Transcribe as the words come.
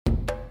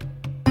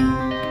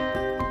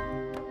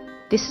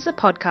This is a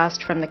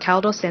podcast from the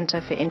Kaldor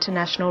Centre for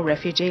International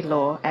Refugee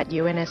Law at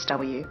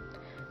UNSW.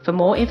 For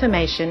more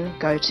information,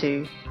 go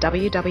to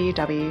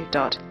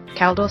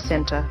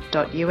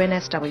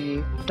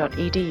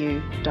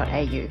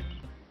www.kaldorcentre.unsw.edu.au.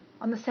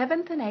 On the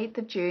 7th and 8th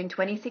of June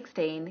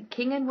 2016,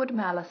 King and Wood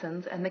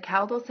Mallesons and the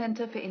Kaldor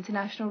Centre for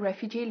International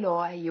Refugee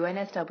Law at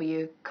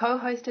UNSW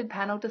co-hosted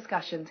panel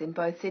discussions in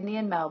both Sydney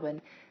and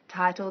Melbourne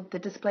titled The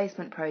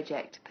Displacement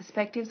Project,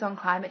 Perspectives on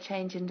Climate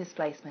Change and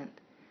Displacement.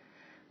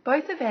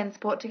 Both events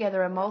brought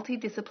together a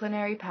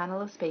multidisciplinary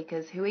panel of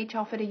speakers who each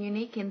offered a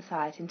unique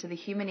insight into the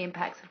human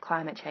impacts of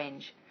climate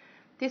change.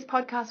 This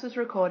podcast was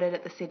recorded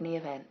at the Sydney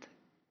event.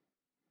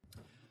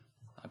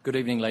 Good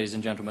evening, ladies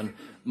and gentlemen.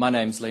 My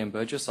name's Liam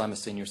Burgess. I'm a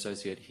Senior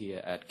Associate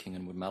here at King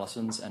and Wood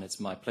Mallesons, and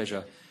it's my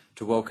pleasure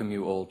to welcome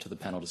you all to the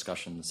panel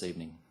discussion this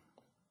evening.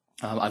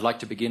 I'd like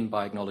to begin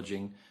by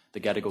acknowledging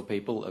the Gadigal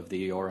people of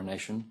the Eora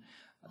Nation,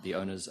 the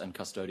owners and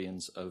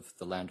custodians of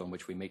the land on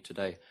which we meet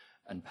today,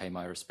 and pay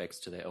my respects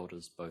to their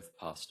elders, both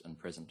past and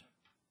present.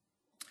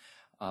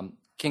 King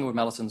and Wood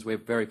Mallesons, we're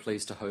very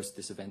pleased to host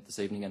this event this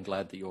evening and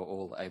glad that you're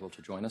all able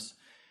to join us.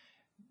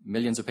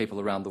 Millions of people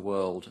around the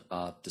world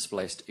are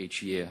displaced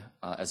each year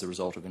as a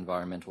result of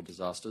environmental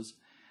disasters.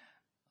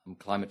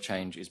 Climate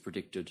change is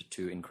predicted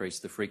to increase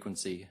the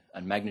frequency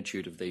and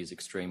magnitude of these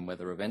extreme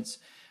weather events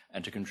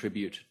and to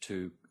contribute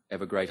to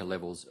ever greater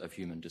levels of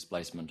human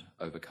displacement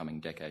over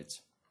coming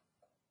decades.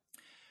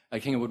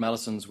 At King and Wood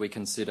Mallesons, we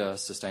consider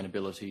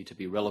sustainability to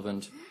be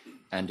relevant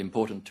and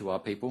important to our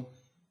people,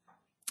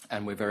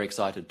 and we're very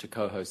excited to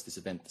co-host this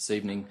event this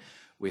evening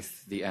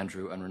with the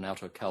Andrew and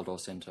Renata Kaldor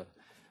Centre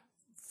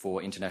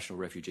for International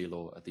Refugee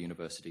Law at the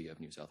University of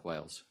New South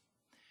Wales.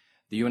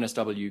 The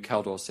UNSW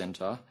Kaldor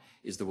Centre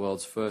is the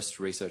world's first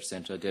research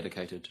centre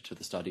dedicated to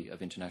the study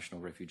of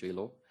international refugee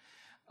law.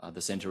 The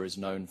centre is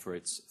known for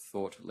its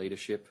thought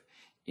leadership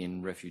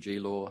in refugee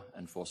law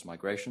and forced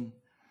migration,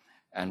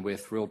 and we're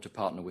thrilled to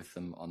partner with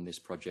them on this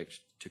project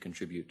to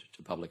contribute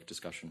to public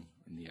discussion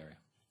in the area.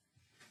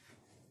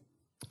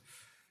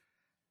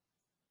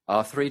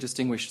 Our three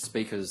distinguished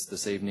speakers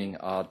this evening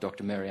are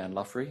Dr. Mary-Anne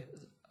Luffrey,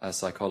 a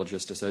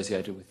psychologist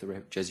associated with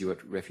the Jesuit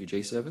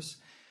Refugee Service,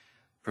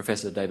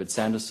 Professor David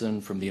Sanderson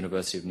from the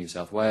University of New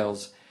South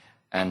Wales,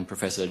 and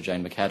Professor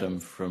Jane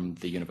McAdam from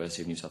the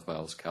University of New South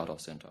Wales Kaldor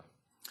Centre.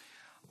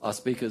 Our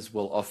speakers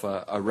will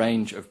offer a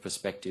range of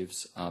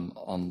perspectives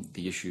on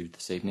the issue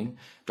this evening.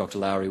 Dr.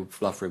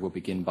 Luffrey will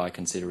begin by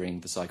considering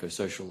the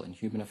psychosocial and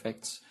human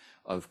effects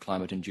of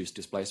climate-induced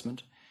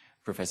displacement.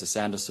 Professor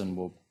Sanderson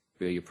will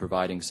be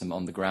providing some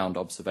on-the-ground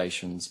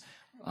observations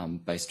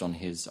based on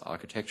his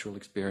architectural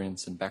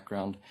experience and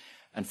background.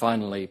 And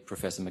finally,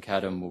 Professor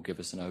McAdam will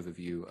give us an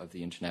overview of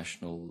the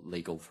international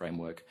legal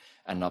framework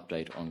and an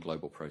update on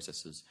global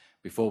processes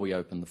before we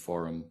open the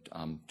forum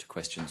to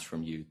questions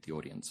from you, the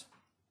audience.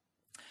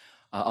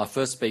 Our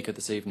first speaker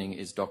this evening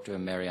is Dr.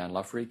 Mary-Anne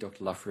Luffrey.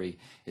 Dr. Luffrey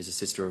is a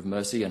Sister of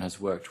Mercy and has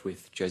worked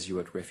with the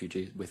Jesuit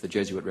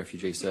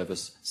Refugee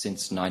Service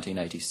since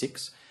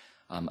 1986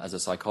 as a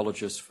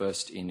psychologist,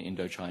 first in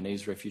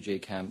Indo-Chinese refugee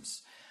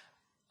camps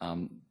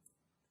in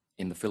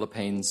the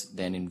Philippines,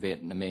 then in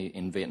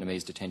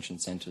Vietnamese detention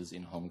centres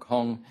in Hong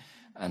Kong,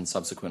 and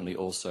subsequently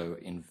also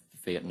in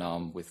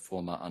Vietnam with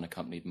former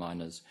unaccompanied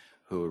minors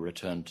who were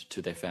returned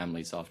to their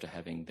families after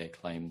having their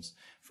claims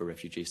for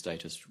refugee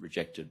status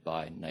rejected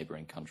by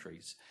neighbouring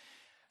countries.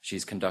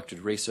 She's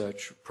conducted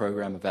research,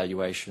 program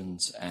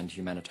evaluations and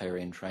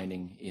humanitarian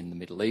training in the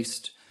Middle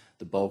East,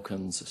 the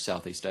Balkans,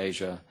 Southeast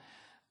Asia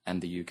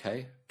and the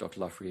UK.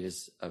 Dr. Luffrey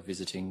is a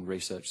visiting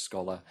research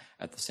scholar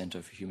at the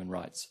Centre for Human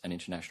Rights and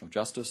International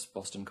Justice,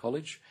 Boston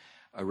College,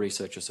 a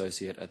research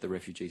associate at the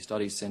Refugee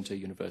Studies Centre,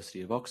 University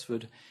of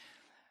Oxford,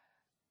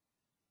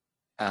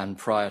 and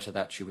prior to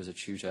that, she was a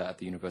tutor at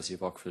the University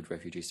of Oxford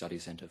Refugee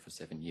Studies Centre for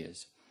 7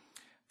 years.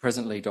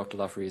 Presently, Dr.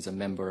 Luffrey is a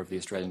member of the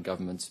Australian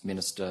Government's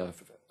Minister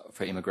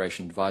for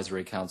Immigration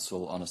Advisory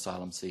Council on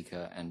Asylum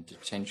Seeker and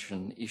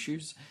Detention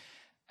Issues,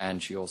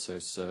 and she also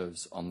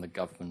serves on the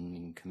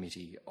governing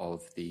committee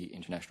of the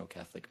International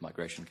Catholic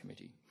Migration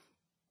Committee.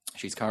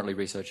 She's currently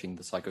researching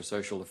the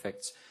psychosocial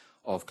effects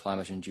of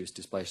climate-induced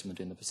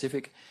displacement in the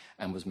Pacific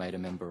and was made a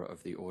member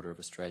of the Order of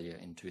Australia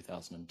in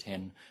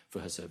 2010 for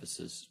her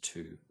services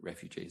to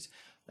refugees.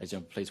 Ladies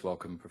and gentlemen, please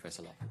welcome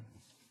Professor Luffrey.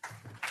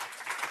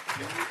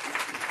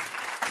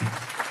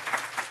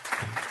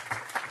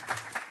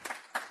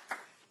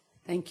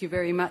 Thank you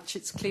very much.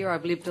 It's clear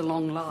I've lived a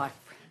long life.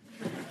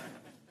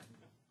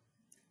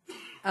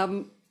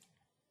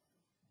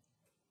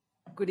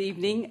 Good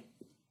evening.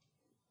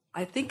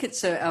 I think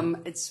it's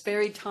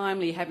very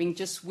timely, having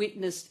just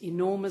witnessed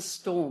enormous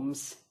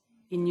storms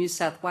in New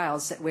South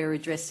Wales, that we're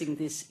addressing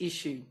this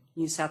issue.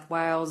 New South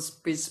Wales,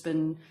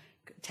 Brisbane,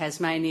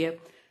 Tasmania,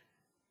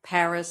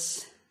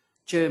 Paris,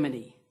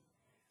 Germany.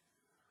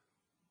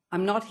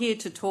 I'm not here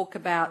to talk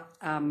about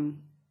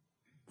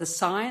the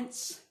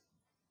science,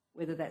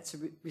 whether that's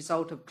a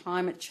result of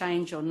climate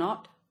change or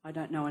not. I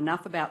don't know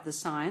enough about the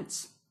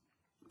science.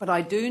 But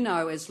I do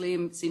know, as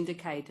Liam's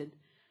indicated,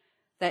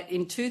 that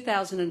in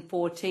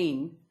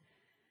 2014,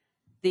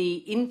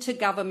 the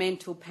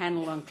Intergovernmental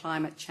Panel on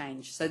Climate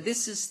Change. So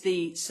this is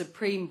the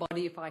supreme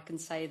body, if I can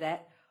say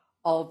that,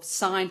 of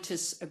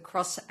scientists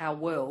across our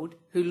world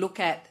who look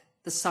at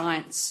the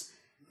science,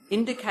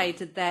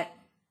 indicated that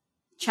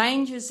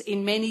changes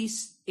in many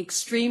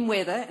extreme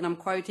weather, and I'm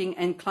quoting,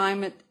 and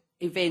climate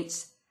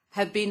events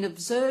have been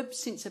observed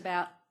since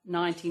about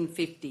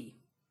 1950.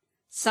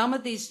 Some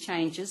of these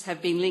changes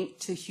have been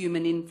linked to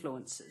human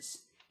influences,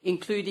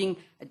 including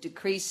a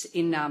decrease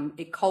in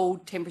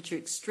cold temperature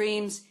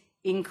extremes,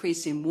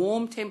 increase in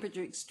warm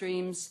temperature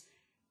extremes,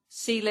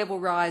 sea level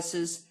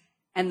rises,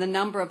 and the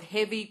number of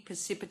heavy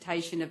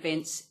precipitation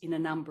events in a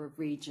number of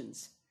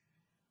regions.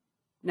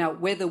 Now,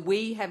 whether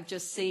we have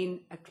just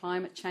seen a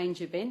climate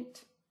change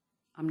event,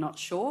 I'm not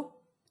sure,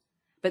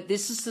 but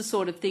this is the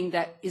sort of thing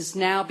that is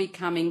now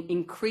becoming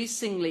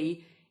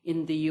increasingly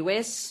in the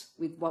US,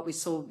 with what we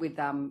saw with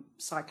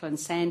Cyclone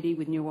Sandy,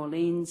 with New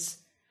Orleans,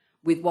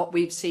 with what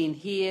we've seen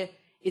here.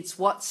 It's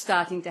what's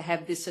starting to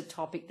have this a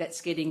topic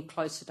that's getting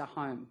closer to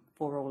home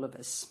for all of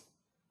us.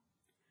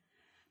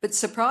 But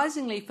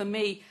surprisingly for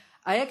me,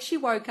 I actually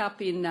woke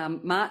up in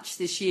March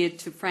this year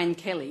to Fran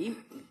Kelly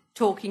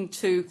talking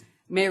to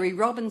Mary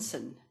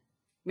Robinson.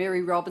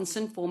 Mary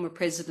Robinson, former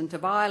President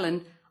of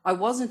Ireland. I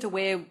wasn't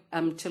aware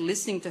till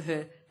listening to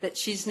her that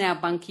she's now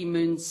Ban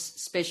Ki-moon's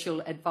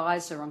special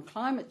advisor on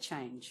climate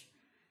change.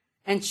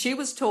 And she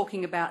was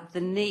talking about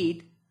the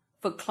need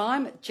for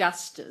climate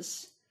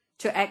justice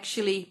to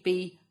actually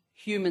be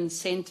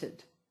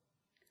human-centred.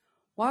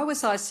 Why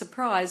was I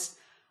surprised?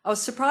 I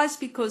was surprised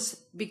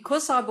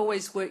because I've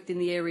always worked in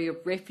the area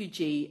of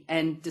refugee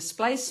and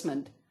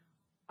displacement,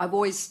 I've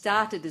always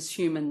started as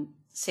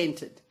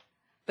human-centred.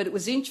 But it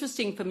was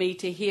interesting for me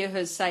to hear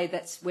her say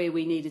that's where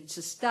we needed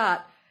to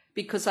start,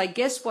 because I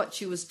guess what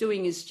she was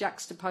doing is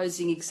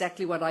juxtaposing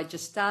exactly what I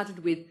just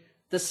started with,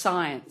 the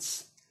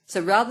science. So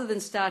rather than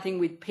starting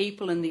with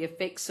people and the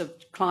effects of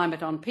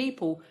climate on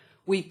people,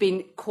 we've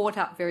been caught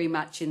up very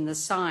much in the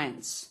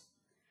science.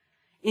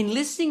 In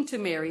listening to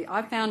Mary,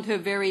 I found her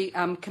very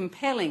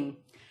compelling,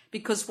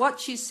 because what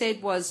she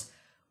said was,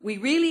 we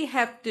really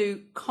have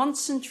to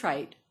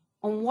concentrate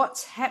on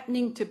what's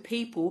happening to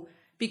people,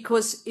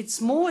 because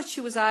it's more,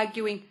 she was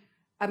arguing,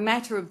 a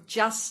matter of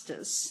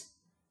justice.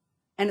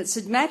 And it's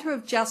a matter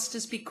of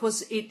justice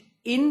because it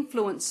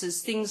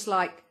influences things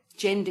like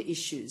gender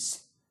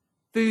issues,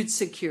 food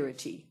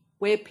security,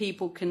 where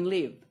people can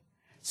live.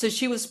 So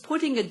she was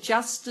putting a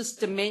justice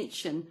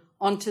dimension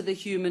onto the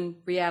human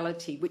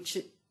reality, which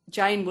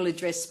Jane will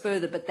address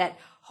further, but that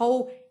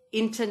whole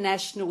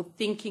international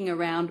thinking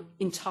around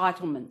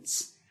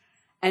entitlements.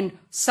 And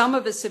some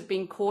of us have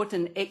been caught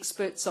and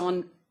experts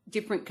on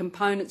different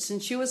components,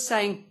 and she was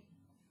saying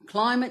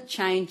climate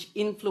change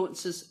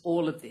influences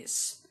all of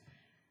this.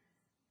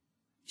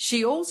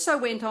 She also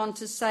went on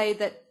to say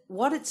that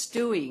what it's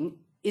doing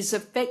is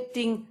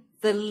affecting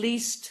the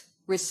least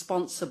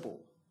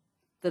responsible,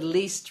 the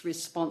least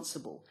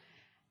responsible.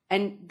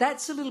 And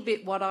that's a little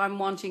bit what I'm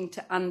wanting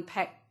to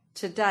unpack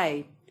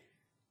today.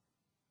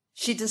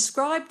 She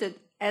described it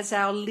as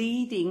our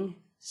leading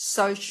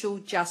social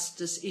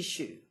justice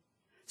issue.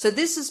 So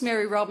this is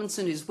Mary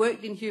Robinson, who's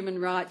worked in human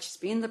rights, she's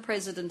been the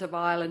President of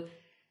Ireland.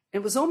 It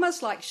was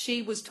almost like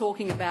she was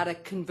talking about a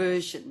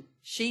conversion.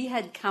 She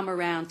had come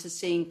around to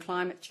seeing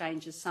climate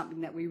change as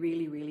something that we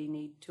really, really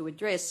need to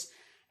address.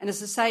 And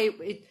as I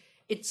say,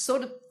 it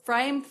sort of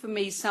framed for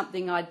me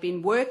something I'd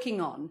been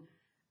working on,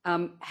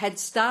 had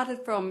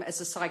started from,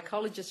 as a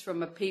psychologist,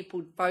 from a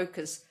people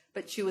focus,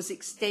 but she was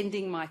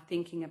extending my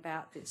thinking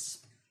about this.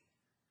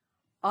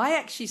 I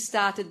actually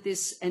started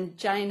this, and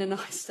Jane and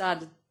I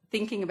started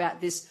thinking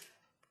about this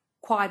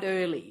quite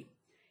early.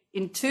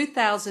 In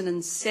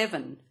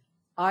 2007,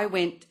 I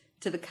went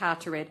to the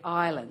Carteret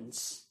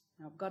Islands.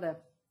 I've got a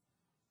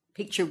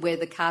picture of where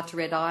the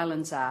Carteret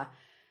Islands are.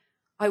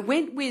 I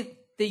went with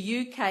the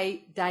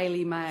UK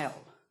Daily Mail.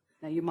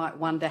 Now, you might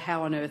wonder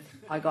how on earth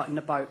I got in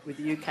a boat with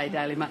the UK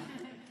Daily Mail.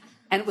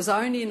 And it was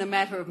only in a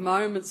matter of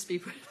moments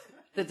before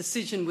the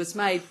decision was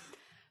made.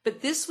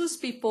 But this was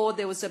before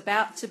there was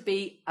about to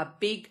be a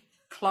big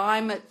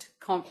climate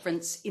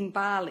conference in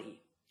Bali.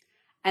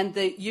 And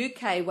the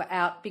UK were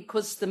out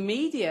because the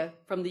media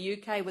from the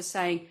UK was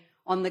saying,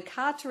 on the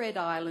Carteret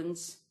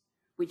Islands,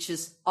 which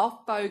is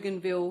off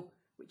Bougainville,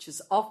 which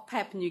is off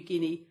Papua New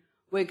Guinea,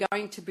 we're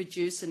going to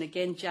produce, and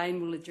again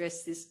Jane will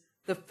address this,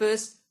 the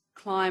first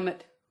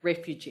climate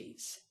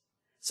refugees.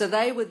 So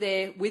they were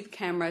there with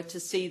camera to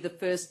see the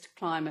first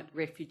climate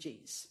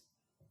refugees.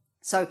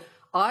 So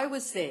I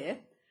was there,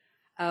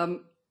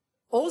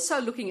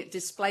 also looking at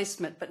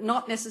displacement, but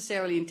not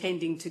necessarily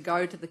intending to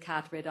go to the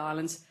Carteret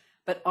Islands,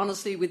 but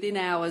honestly within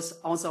hours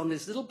I was on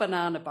this little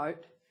banana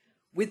boat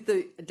with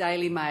the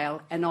Daily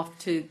Mail and off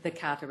to the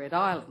Carteret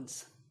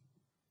Islands.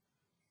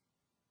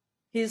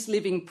 Here's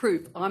living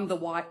proof, I'm the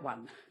white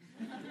one.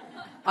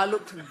 I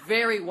looked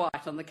very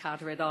white on the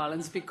Carteret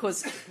Islands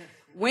because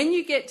when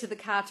you get to the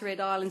Carteret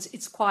Islands,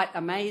 it's quite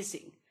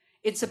amazing.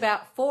 It's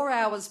about 4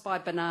 hours by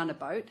banana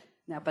boat.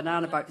 Now,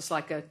 banana boat is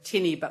like a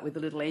tinny but with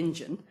a little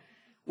engine.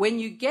 When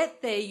you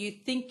get there, you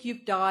think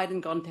you've died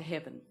and gone to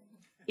heaven.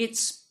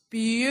 It's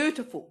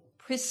beautiful,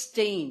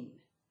 pristine,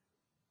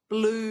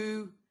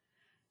 blue,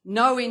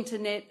 no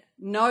internet,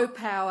 no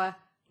power,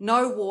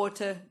 no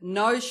water,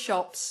 no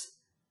shops.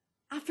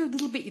 After a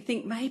little bit, you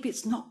think maybe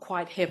it's not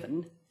quite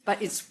heaven,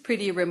 but it's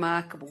pretty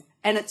remarkable.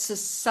 And it's a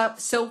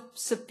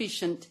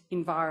self-sufficient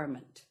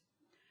environment.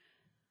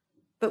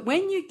 But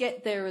when you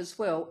get there as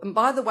well, and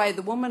by the way,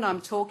 the woman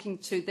I'm talking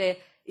to there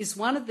is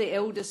one of the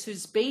elders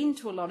who's been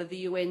to a lot of the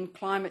UN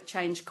climate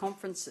change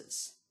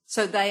conferences.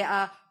 So they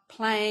are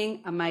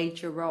playing a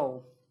major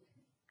role.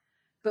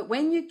 But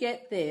when you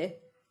get there,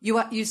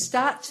 you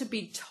start to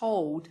be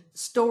told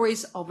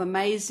stories of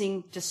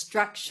amazing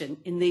destruction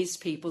in these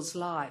people's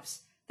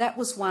lives. That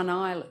was one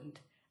island.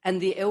 And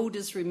the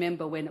elders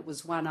remember when it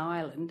was one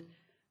island.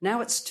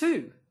 Now it's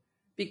two,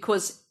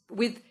 because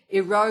with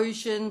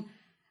erosion,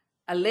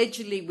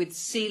 allegedly with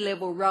sea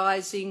level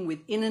rising, with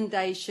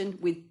inundation,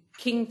 with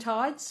king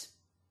tides.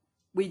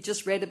 We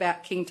just read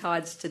about king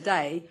tides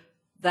today.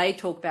 They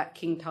talk about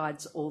king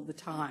tides all the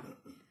time.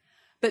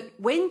 But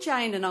when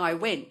Jane and I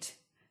went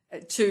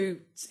to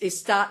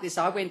start this,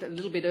 I went a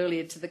little bit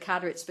earlier to the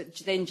Carterets, but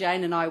then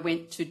Jane and I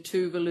went to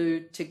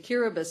Tuvalu, to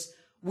Kiribati.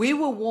 We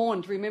were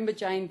warned, remember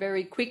Jane,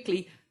 very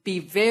quickly, be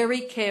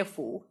very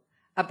careful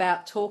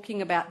about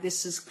talking about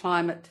this as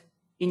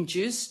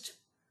climate-induced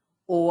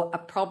or a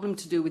problem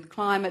to do with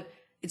climate.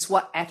 It's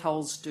what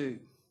atolls do.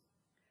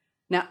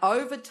 Now,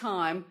 over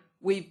time,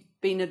 we've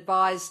been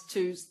advised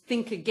to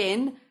think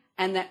again,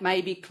 and that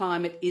maybe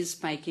climate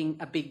is making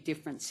a big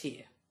difference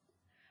here.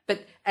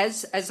 But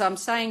as I'm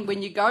saying,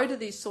 when you go to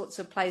these sorts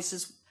of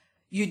places,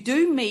 you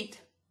do meet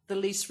the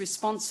least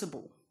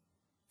responsible.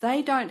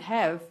 They don't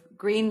have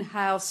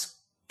greenhouse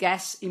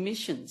gas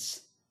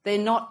emissions. They're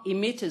not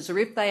emitters, or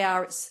if they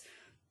are, it's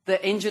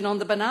the engine on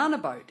the banana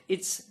boat.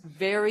 It's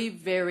very,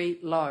 very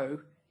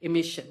low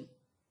emission.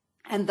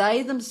 And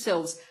they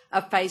themselves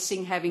are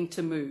facing having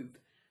to move.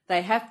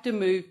 They have to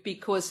move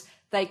because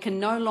they can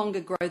no longer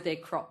grow their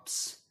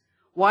crops.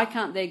 Why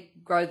can't they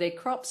grow their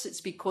crops?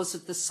 It's because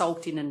of the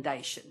salt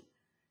inundation.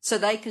 So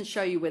they can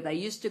show you where they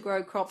used to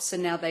grow crops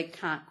and now they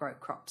can't grow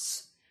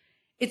crops.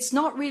 It's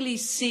not really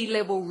sea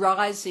level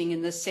rising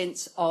in the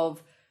sense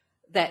of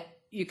that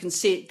you can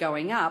see it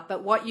going up,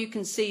 but what you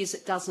can see is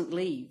it doesn't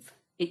leave.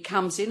 It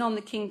comes in on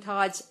the king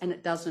tides and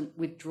it doesn't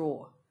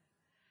withdraw.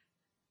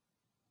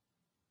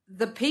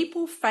 The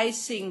people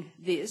facing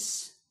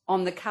this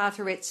on the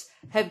Carterets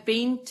have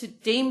been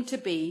deemed to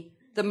be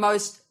the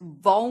most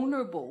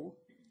vulnerable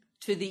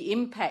to the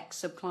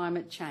impacts of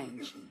climate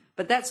change.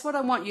 But that's what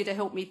I want you to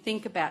help me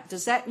think about.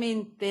 Does that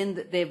mean then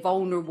that they're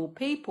vulnerable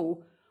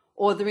people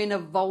or they're in a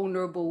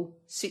vulnerable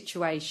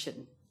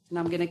situation? And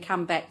I'm going to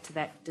come back to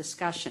that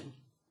discussion.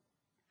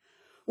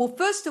 Well,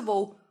 first of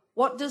all,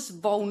 what does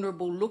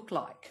vulnerable look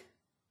like?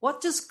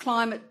 What does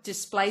climate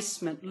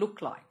displacement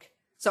look like?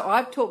 So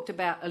I've talked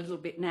about a little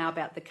bit now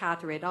about the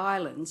Carteret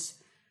Islands.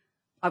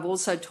 I've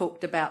also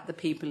talked about the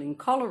people in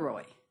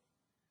Collaroy.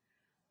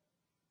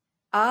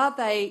 Are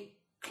they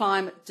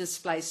climate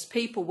displaced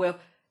people? Well,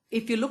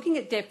 if you're looking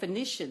at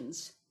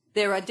definitions,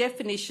 there are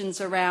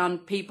definitions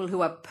around people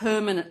who are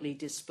permanently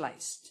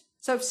displaced.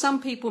 So if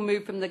some people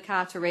move from the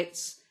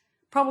Carterets,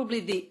 probably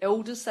the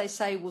elders, they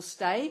say, will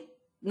stay.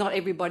 Not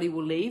everybody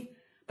will leave,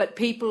 but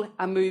people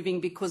are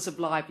moving because of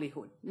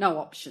livelihood, no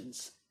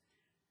options.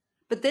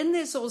 But then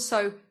there's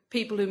also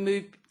people who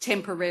move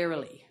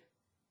temporarily.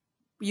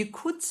 You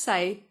could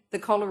say the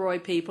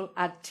Collaroy people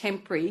are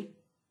temporary,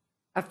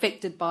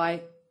 affected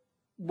by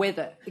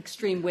weather,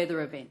 extreme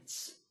weather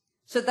events.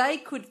 So they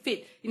could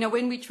fit,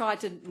 when we try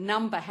to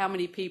number how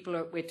many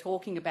people we're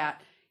talking about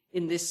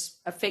in this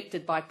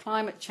affected by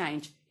climate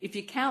change, if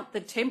you count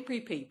the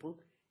temporary people,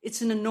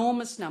 it's an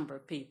enormous number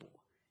of people.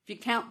 If you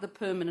count the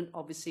permanent,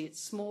 obviously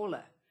it's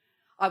smaller.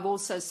 I've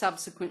also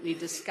subsequently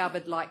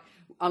discovered, like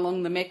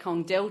along the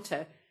Mekong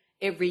Delta,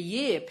 every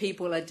year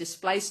people are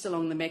displaced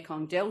along the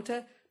Mekong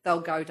Delta.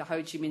 They'll go to Ho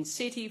Chi Minh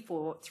City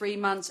for 3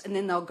 months and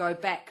then they'll go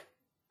back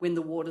when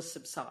the water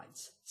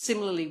subsides.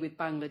 Similarly with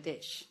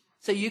Bangladesh.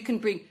 So you can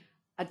bring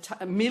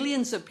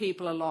millions of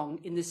people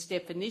along in this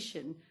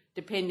definition,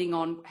 depending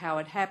on how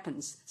it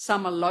happens.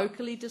 Some are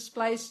locally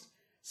displaced,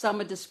 some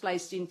are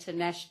displaced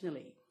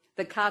internationally.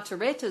 The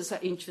Carteretas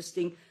are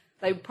interesting.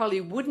 They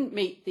probably wouldn't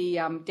meet the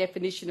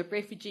definition of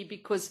refugee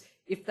because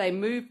if they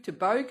moved to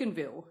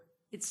Bougainville,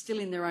 it's still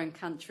in their own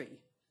country,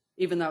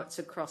 even though it's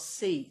across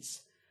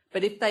seas.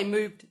 But if they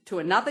moved to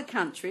another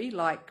country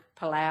like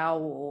Palau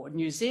or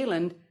New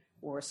Zealand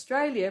or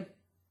Australia,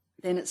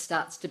 then it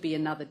starts to be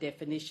another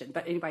definition.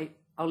 But anyway,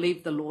 I'll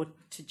leave the law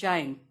to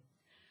Jane.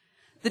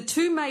 The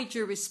two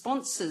major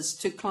responses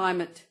to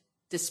climate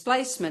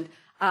displacement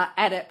are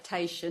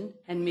adaptation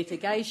and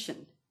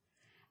mitigation.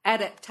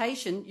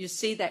 Adaptation, you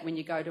see that when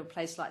you go to a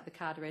place like the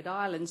Carteret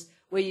Islands,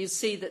 where you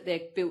see that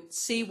they've built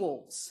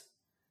seawalls.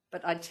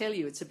 But I tell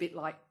you, it's a bit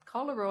like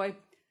Collaroy.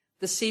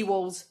 The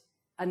seawalls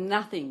are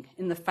nothing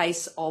in the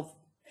face of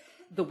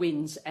the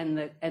winds and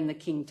the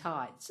king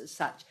tides as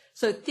such.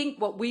 So think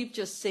what we've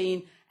just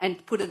seen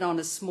and put it on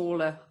a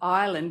smaller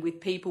island with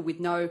people with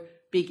no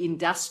big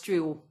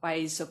industrial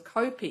ways of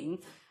coping,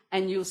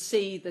 and you'll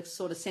see the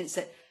sort of sense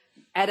that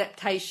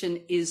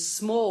adaptation is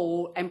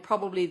small, and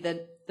probably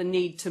the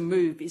need to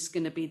move is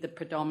going to be the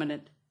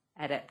predominant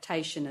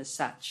adaptation as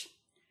such.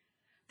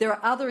 There are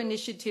other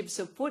initiatives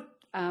afoot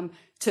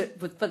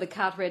for the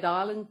Carteret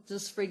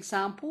Islanders, for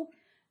example.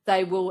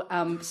 They will,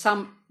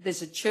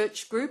 there's a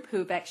church group who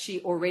have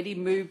actually already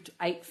moved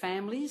 8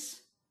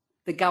 families.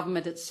 The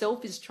government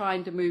itself is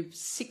trying to move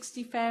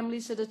 60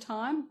 families at a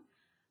time,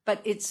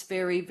 but it's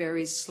very,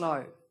 very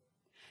slow.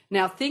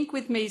 Now, think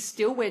with me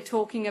still, we're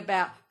talking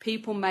about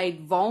people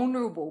made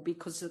vulnerable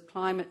because of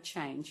climate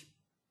change.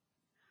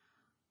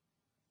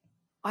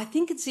 I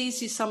think it's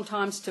easy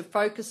sometimes to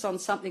focus on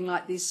something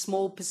like these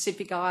small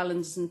Pacific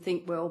islands and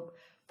think, well,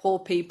 poor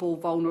people,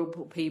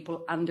 vulnerable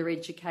people,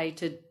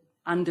 undereducated,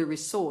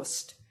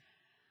 under-resourced.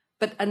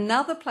 But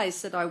another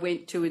place that I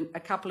went to a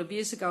couple of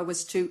years ago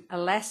was to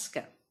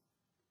Alaska.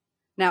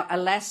 Now,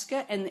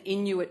 Alaska and the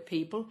Inuit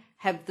people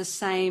have the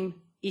same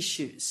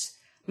issues,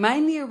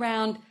 mainly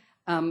around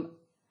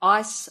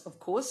ice, of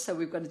course, so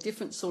we've got a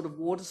different sort of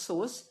water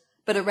source,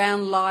 but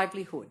around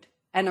livelihood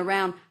and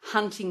around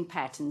hunting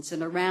patterns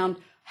and around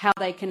how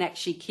they can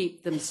actually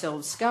keep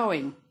themselves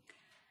going.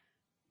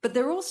 But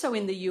they're also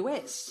in the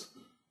US.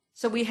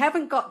 So we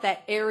haven't got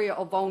that area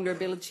of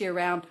vulnerability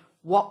around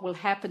what will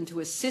happen to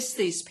assist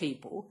these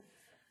people.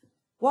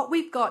 What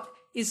we've got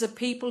is a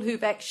people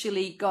who've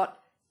actually got,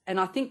 and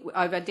I think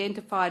I've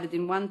identified it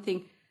in one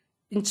thing,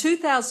 in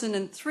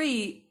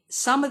 2003,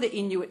 some of the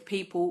Inuit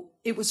people,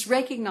 it was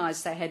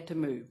recognised they had to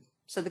move.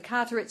 So the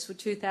Carterets were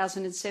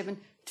 2007,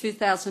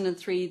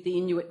 2003, the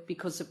Inuit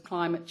because of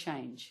climate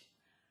change.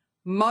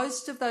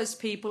 Most of those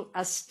people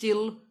are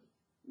still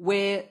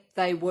where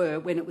they were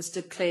when it was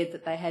declared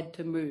that they had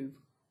to move.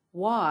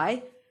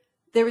 Why?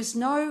 There is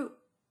no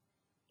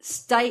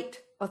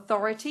state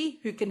authority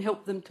who can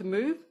help them to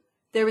move.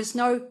 There is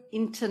no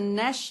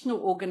international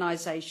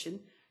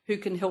organisation who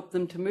can help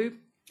them to move.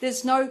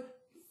 There's no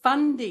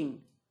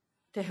funding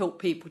to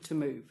help people to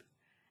move.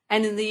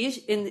 And in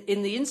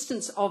the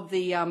instance of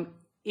the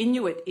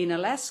Inuit in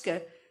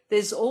Alaska,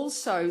 there's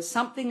also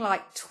something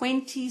like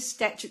 20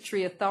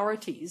 statutory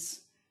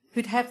authorities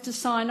who'd have to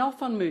sign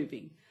off on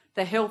moving.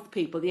 The health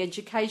people, the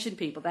education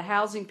people, the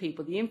housing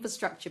people, the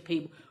infrastructure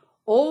people,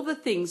 all the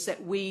things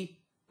that we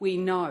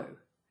know.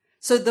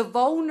 So the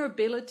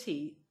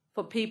vulnerability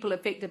for people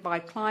affected by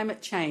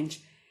climate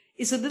change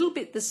is a little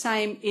bit the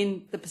same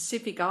in the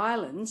Pacific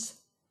Islands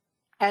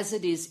as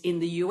it is in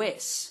the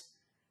US.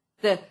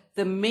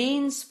 The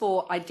means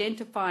for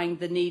identifying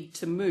the need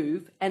to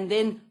move and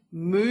then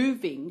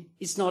moving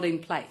is not in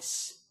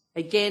place.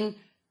 Again,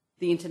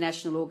 the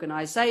international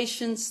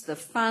organisations, the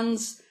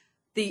funds,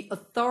 the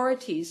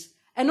authorities,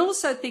 and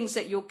also things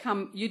that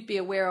you'd be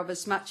aware of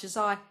as much as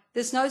I.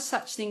 There's no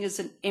such thing as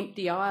an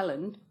empty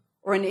island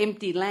or an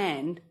empty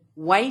land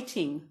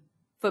waiting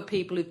for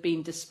people who've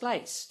been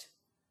displaced.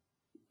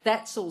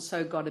 That's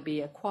also got to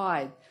be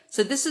acquired.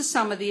 So this is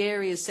some of the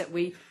areas that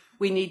we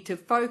need to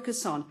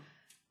focus on.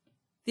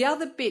 The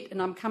other bit,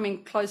 and I'm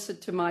coming closer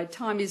to my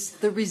time, is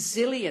the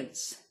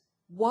resilience.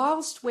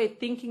 Whilst we're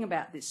thinking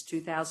about this,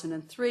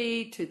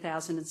 2003,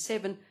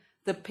 2007,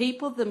 the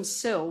people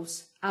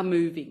themselves are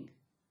moving.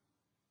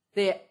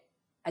 They're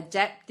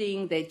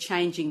adapting, they're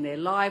changing their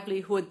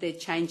livelihood, they're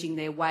changing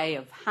their way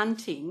of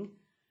hunting.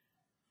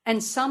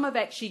 And some have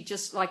actually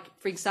just, like,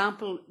 for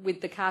example, with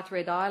the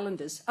Carteret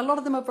Islanders, a lot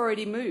of them have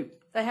already moved.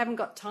 They haven't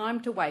got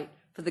time to wait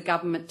for the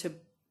government to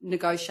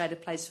negotiate a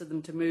place for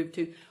them to move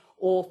to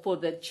or for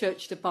the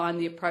church to find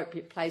the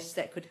appropriate place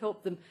that could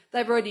help them.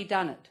 They've already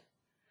done it.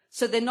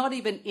 So they're not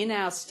even in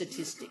our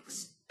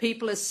statistics.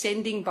 People are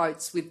sending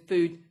boats with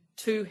food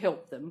to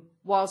help them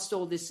whilst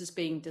all this is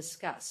being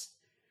discussed.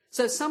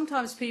 So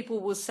sometimes people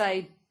will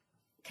say,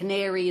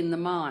 canary in the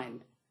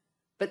mine,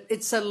 but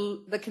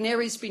the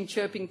canary's been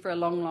chirping for a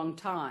long, long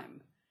time.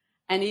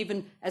 And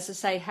even, as I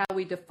say, how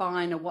we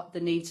define or what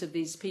the needs of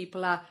these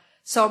people are.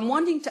 So I'm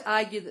wanting to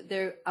argue that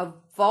they're a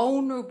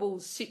vulnerable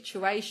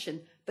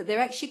situation, but they're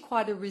actually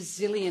quite a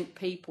resilient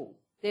people.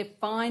 They're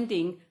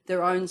finding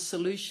their own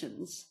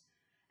solutions.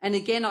 And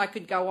again, I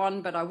could go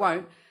on, but I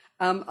won't.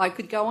 I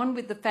could go on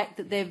with the fact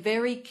that they're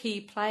very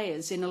key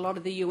players in a lot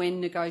of the UN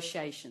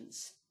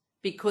negotiations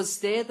because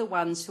they're the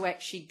ones who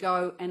actually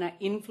go and are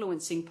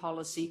influencing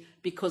policy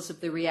because of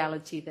the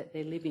reality that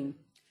they're living.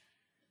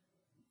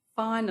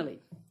 Finally,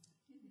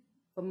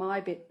 for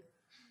my bit,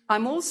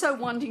 I'm also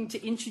wanting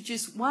to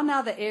introduce one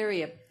other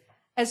area.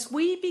 As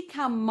we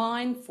become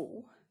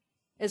mindful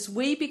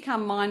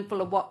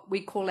of what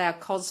we call our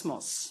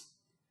cosmos,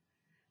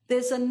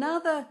 there's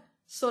another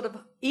sort of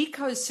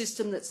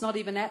ecosystem that's not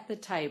even at the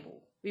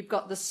table. We've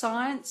got the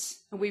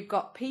science and we've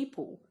got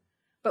people,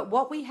 but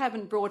what we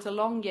haven't brought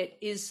along yet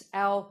is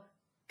our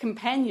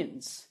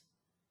companions,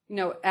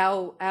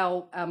 our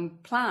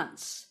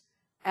plants,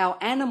 our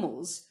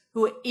animals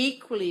who are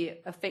equally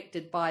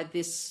affected by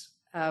this,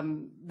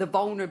 the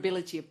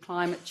vulnerability of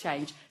climate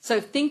change.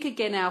 So think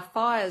again our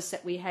fires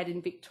that we had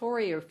in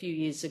Victoria a few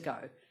years ago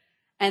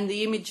and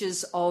the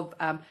images of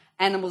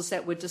animals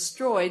that were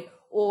destroyed,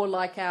 or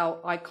like our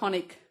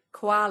iconic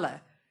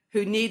koala,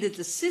 who needed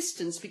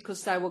assistance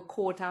because they were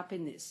caught up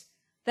in this.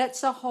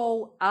 That's a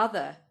whole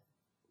other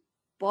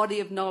body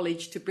of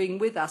knowledge to bring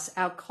with us,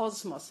 our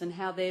cosmos and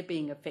how they're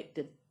being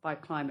affected by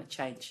climate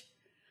change.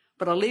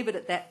 But I'll leave it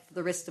at that for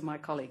the rest of my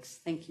colleagues.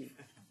 Thank you.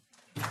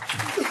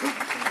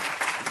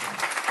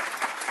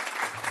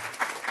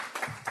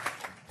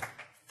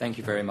 Thank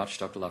you very much,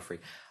 Dr. Luffrey.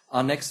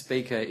 Our next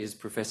speaker is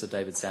Professor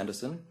David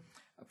Sanderson.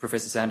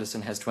 Professor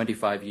Sanderson has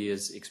 25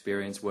 years'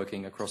 experience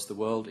working across the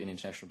world in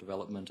international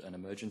development and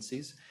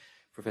emergencies.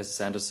 Professor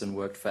Sanderson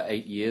worked for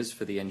 8 years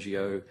for the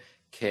NGO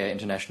Care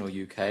International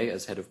UK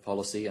as head of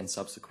policy and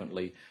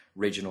subsequently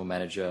regional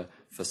manager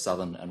for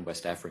Southern and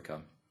West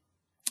Africa.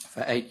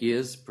 For 8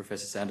 years,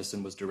 Professor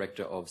Sanderson was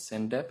director of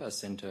CENDEP, a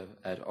centre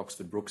at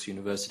Oxford Brookes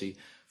University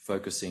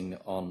focusing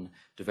on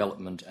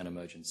development and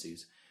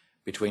emergencies.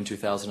 Between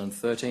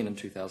 2013 and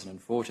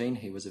 2014,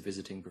 he was a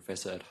visiting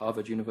professor at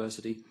Harvard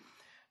University,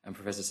 and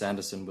Professor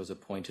Sanderson was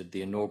appointed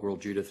the inaugural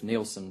Judith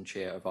Neilson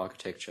Chair of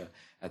Architecture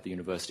at the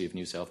University of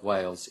New South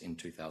Wales in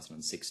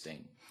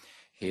 2016.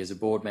 He is a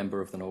board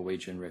member of the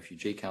Norwegian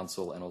Refugee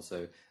Council and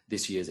also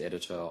this year's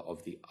editor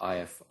of the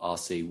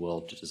IFRC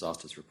World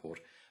Disasters Report.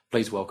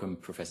 Please welcome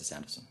Professor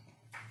Sanderson.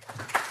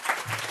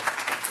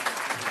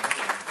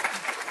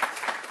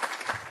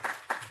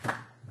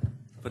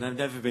 But I've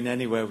never been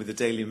anywhere with the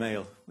Daily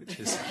Mail, which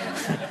is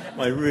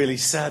my really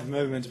sad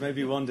moment,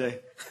 maybe one day.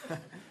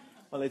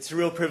 Well, it's a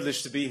real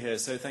privilege to be here,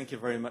 so thank you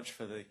very much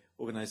for the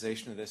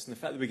organisation of this and the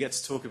fact that we get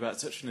to talk about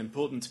such an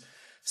important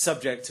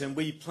subject. And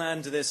we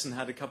planned this and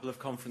had a couple of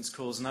conference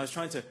calls, and I was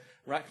trying to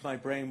rack my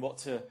brain what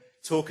to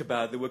talk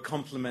about that would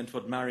complement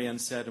what Marianne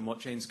said and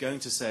what Jane's going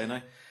to say.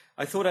 And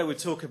I thought I would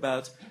talk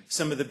about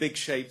some of the big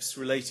shapes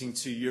relating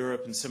to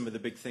Europe and some of the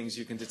big things.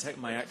 You can detect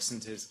my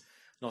accent is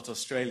not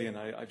Australian.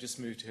 I just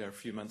moved here a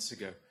few months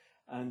ago.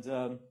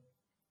 And,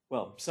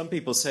 well, some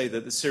people say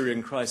that the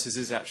Syrian crisis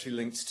is actually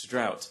linked to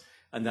drought,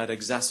 and that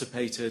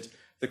exacerbated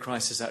the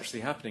crisis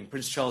actually happening.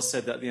 Prince Charles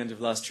said that at the end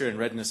of last year in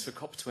readiness for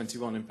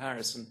COP21 in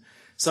Paris. And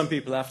some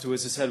people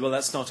afterwards have said, well,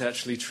 that's not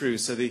actually true.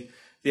 So the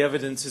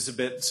evidence is a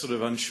bit sort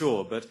of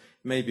unsure, but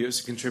maybe it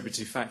was a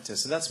contributory factor.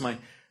 So that's my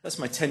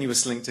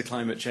tenuous link to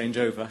climate change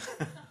over.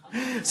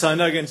 So I'm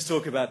now going to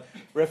talk about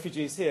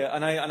refugees here.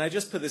 And I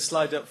just put this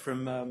slide up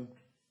from...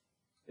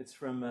 It's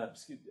from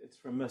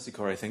Mercy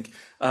Corps, I think,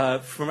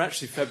 from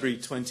actually February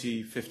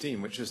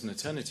 2015, which was an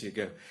eternity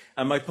ago.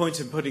 And my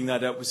point in putting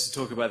that up was to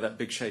talk about that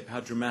big shape.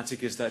 How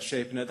dramatic is that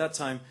shape? And at that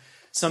time,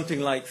 something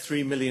like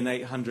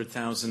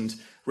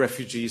 3,800,000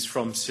 refugees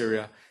from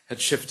Syria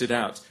had shifted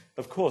out.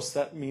 Of course,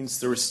 that means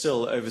there are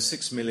still over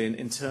 6 million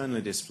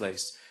internally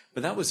displaced.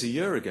 But that was a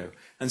year ago.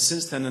 And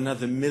since then,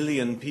 another 1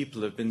 million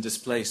people have been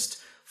displaced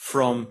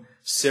from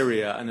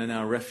Syria and are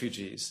now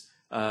refugees.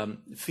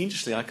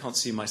 Fiendishly, I can't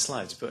see my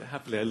slides, but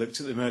happily I looked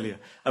at them earlier.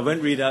 I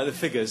won't read out the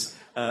figures,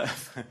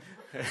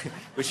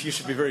 which you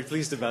should be very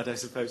pleased about, I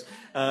suppose.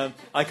 I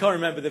can't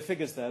remember the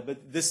figures there,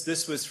 but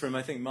this was from,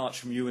 I think, March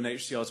from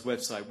UNHCR's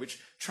website, which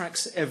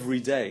tracks every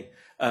day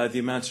the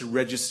amount of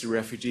registered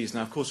refugees.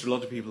 Now, of course, there are a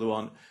lot of people who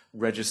aren't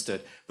registered,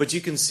 but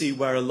you can see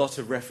where a lot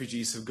of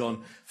refugees have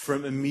gone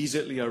from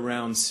immediately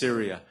around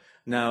Syria.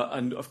 Now,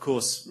 and of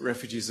course,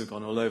 refugees have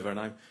gone all over, and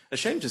I'm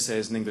ashamed to say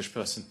as an English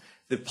person,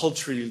 the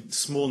paltry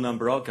small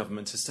number our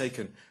government has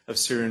taken of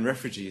Syrian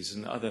refugees,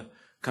 and other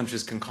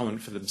countries can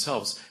comment for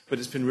themselves, but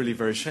it's been really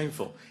very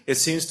shameful. It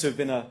seems to have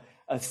been a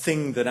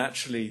thing that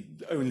actually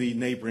only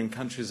neighbouring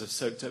countries have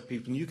soaked up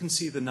people, and you can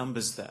see the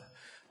numbers there.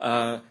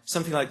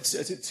 Something like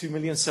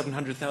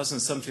 2,700,000,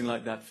 something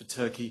like that for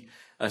Turkey,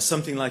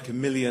 something like 1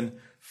 million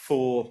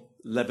for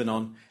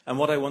Lebanon, and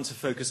what I want to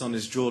focus on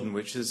is Jordan,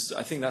 which is,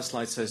 I think that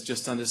slide says,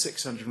 just under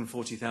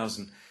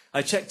 640,000.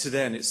 I checked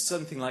today, and it's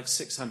something like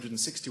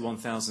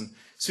 661,000.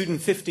 Sweden,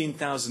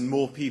 15,000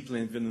 more people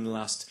in the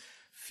last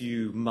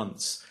few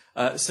months.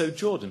 So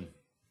Jordan,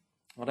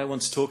 what I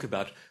want to talk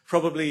about,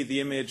 probably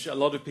the image a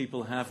lot of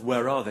people have,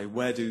 where are they?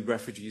 Where do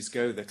refugees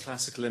go? The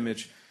classical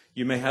image,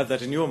 you may have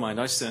that in your mind.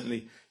 I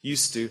certainly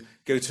used to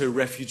go to a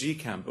refugee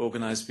camp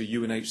organised by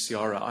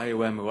UNHCR or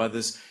IOM or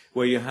others,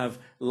 where you have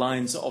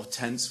lines of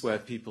tents where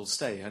people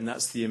stay. And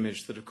that's the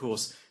image that, of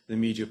course, the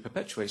media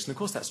perpetuates. And, of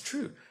course, that's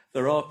true.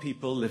 There are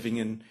people living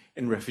in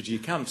refugee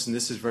camps, and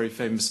this is a very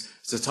famous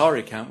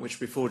Zaatari camp, which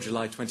before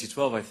July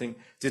 2012, I think,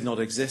 did not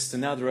exist.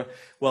 And now there are,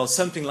 well,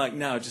 something like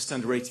now, just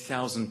under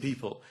 80,000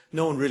 people.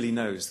 No one really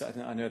knows.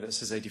 I know that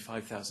says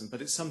 85,000,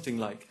 but it's something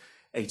like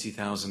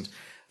 80,000.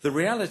 The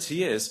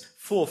reality is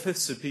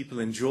 4/5 of people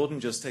in Jordan,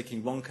 just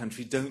taking one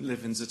country, don't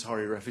live in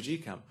Zaatari refugee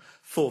camp.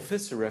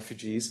 4/5 of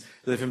refugees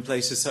live in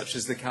places such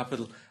as the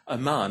capital,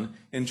 Amman,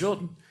 in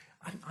Jordan.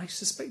 I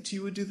suspect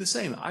you would do the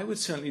same. I would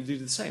certainly do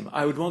the same.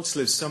 I would want to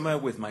live somewhere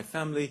with my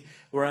family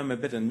where I'm a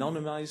bit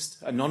anonymous,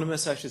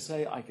 I should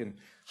say. I can,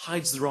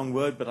 hide's the wrong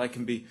word, but I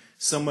can be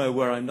somewhere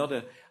where I'm not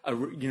a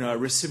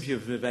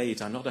recipient of aid.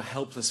 I'm not a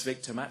helpless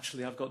victim.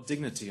 Actually, I've got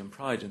dignity and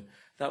pride, and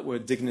that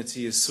word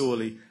dignity is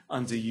sorely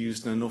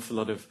underused in an awful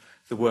lot of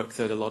the work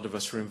that a lot of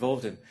us are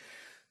involved in.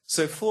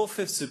 So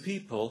 4/5 of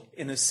people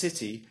in a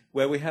city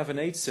where we have an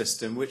aid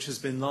system which has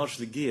been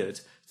largely geared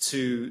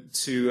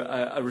to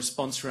a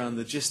response around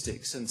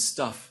logistics and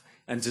stuff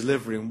and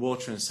delivery and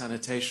water and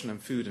sanitation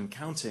and food and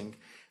counting.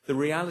 The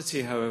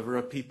reality, however,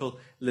 are people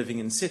living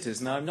in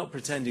cities. Now, I'm not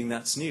pretending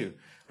that's new.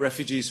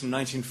 Refugees from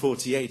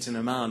 1948 in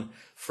Amman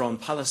from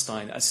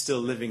Palestine are still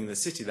living in the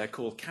city. They're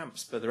called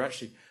camps, but they're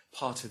actually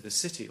part of the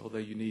city, although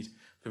you need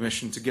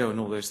permission to go and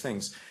all those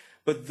things.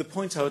 But the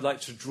point I would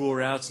like to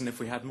draw out, and if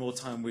we had more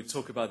time, we'd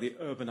talk about the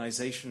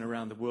urbanization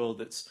around the world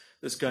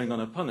that's going on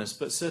upon us,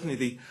 but certainly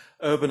the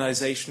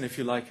urbanization, if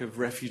you like, of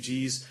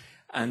refugees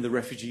and the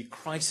refugee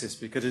crisis,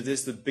 because it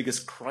is the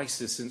biggest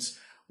crisis since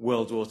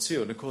World War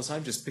II. And of course,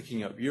 I'm just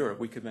picking up Europe.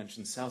 We could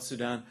mention South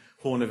Sudan,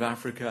 Horn of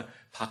Africa,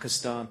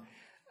 Pakistan,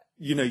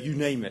 you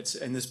name it,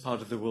 in this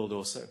part of the world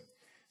also.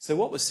 So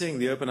what we're seeing,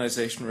 the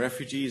urbanization of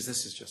refugees,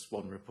 this is just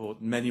one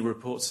report. Many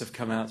reports have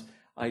come out.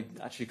 I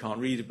actually can't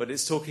read it, but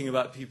it's talking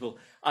about people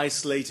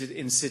isolated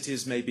in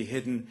cities, maybe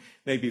hidden,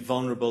 maybe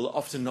vulnerable,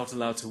 often not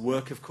allowed to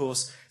work, of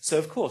course. So,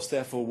 of course,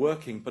 therefore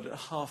working, but at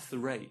half the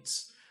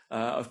rates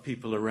of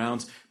people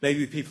around.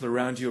 Maybe people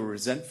around you are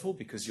resentful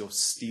because you're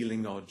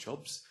stealing odd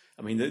jobs.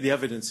 I mean, the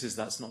evidence is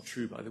that's not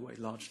true, by the way,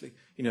 largely.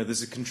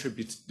 There's a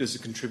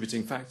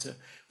contributing factor.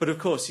 But, of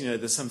course,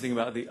 there's something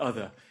about the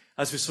other.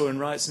 As we saw in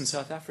riots in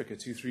South Africa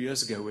 2-3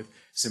 years ago with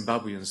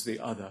Zimbabweans, the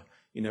other.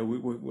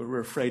 We're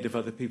afraid of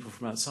other people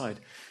from outside.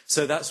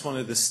 So that's one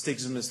of the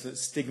stigmas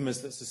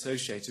that's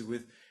associated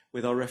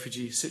with our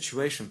refugee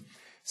situation.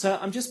 So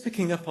I'm just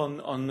picking up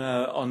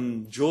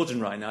on Jordan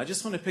right now. I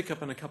just want to pick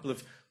up on a couple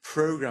of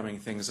programming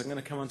things. I'm going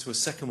to come on to a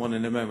second one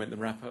in a moment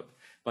and wrap up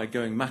by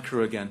going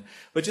macro again.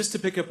 But just to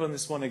pick up on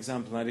this one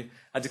example,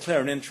 I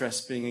declare an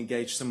interest being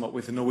engaged somewhat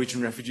with the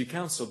Norwegian Refugee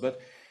Council,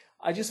 but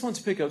I just want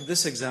to pick up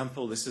this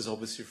example. This is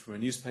obviously from a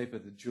newspaper,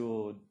 the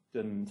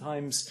Jordan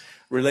Times,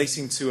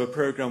 relating to a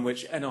program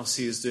which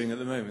NRC is doing at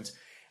the moment.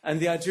 And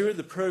the idea of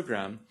the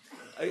program,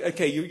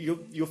 okay,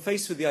 you're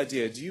faced with the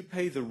idea, do you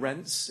pay the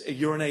rents?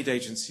 You're an aid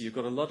agency, you've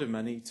got a lot of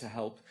money to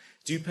help.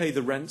 Do you pay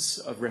the rents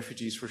of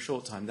refugees for a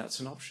short time? That's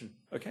an option.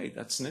 Okay,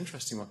 that's an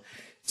interesting one.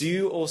 Do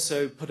you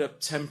also put up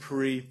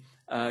temporary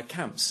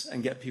camps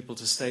and get people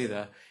to stay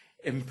there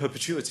in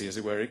perpetuity, as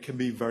it were? It can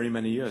be very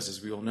many years,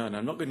 as we all know. And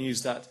I'm not going to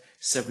use that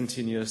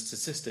 17-year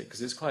statistic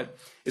because it's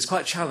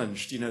quite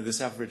challenged,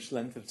 this average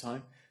length of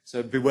time.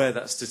 So beware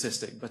that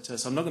statistic. But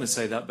so I'm not going to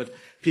say that. But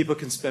people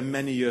can spend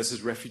many years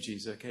as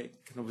refugees. Okay,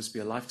 it can obviously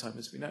be a lifetime,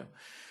 as we know.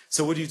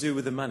 So what do you do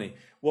with the money?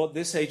 What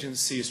this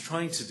agency is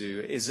trying to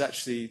do is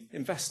actually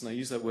invest. And I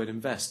use that word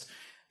invest.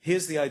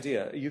 Here's the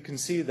idea. You can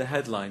see the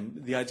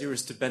headline. The idea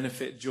is to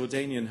benefit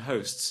Jordanian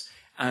hosts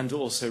and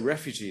also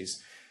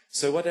refugees.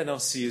 So what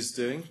NRC is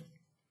doing,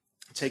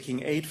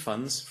 taking aid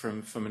funds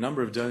from a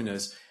number of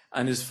donors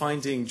and is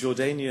finding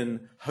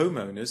Jordanian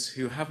homeowners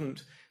who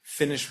haven't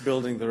finished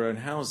building their own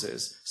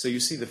houses. So you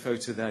see the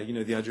photo there,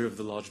 the idea of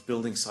the large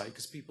building site,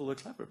 because people are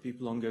clever,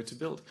 people on go to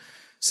build.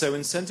 So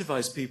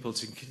incentivize people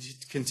to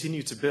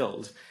continue to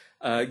build,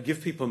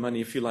 give people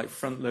money, if you like,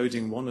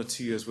 front-loading 1 or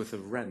 2 years worth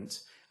of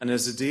rent. And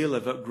as a deal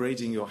of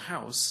upgrading your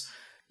house,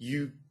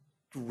 you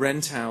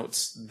rent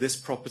out this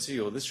property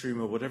or this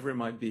room or whatever it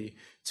might be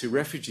to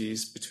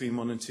refugees between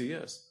 1 and 2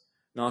 years.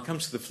 Now, I'll come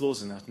to the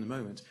flaws in that in a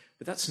moment,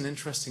 but that's an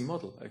interesting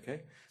model,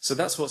 okay? So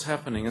that's what's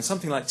happening. And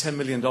something like $10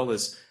 million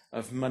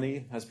of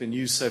money has been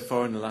used so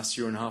far in the last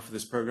year and a half of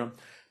this program,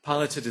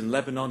 piloted in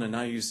Lebanon and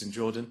now used in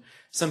Jordan.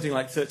 Something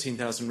like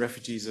 13,000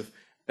 refugees have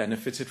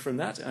benefited from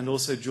that, and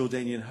also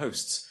Jordanian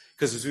hosts,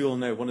 because as we all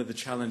know, one of the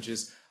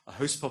challenges are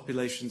host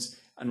populations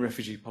and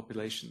refugee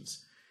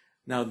populations.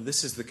 Now,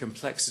 this is the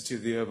complexity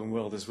of the urban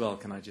world as well,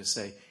 can I just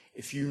say.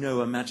 If you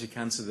know a magic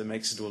answer that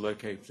makes it all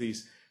okay,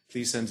 please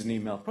send an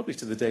email, probably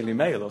to the Daily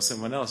Mail or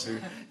someone else who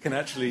can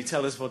actually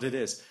tell us what it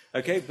is.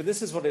 Okay, but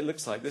this is what it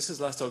looks like. This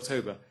is last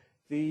October.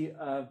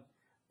 The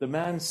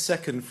man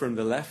second from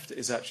the left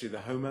is actually the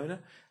homeowner.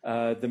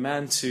 The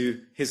man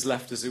to his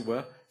left, as it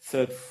were,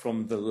 third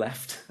from the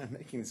left, I'm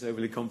making this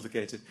overly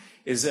complicated,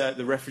 is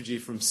the refugee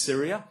from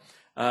Syria.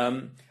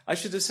 I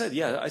should have said,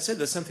 I said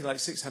there's something like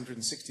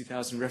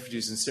 660,000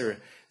 refugees in Syria.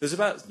 There's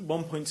about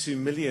 1.2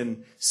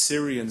 million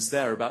Syrians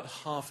there, about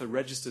half are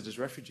registered as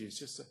refugees,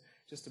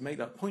 just to make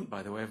that point,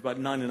 by the way, of about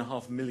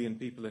 9.5 million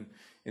people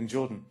in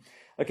Jordan.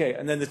 Okay,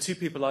 and then the two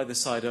people either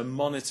side are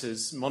monitor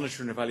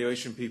and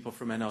evaluation people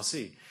from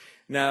NRC.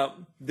 Now,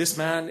 this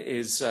man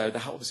is they're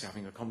obviously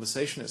having a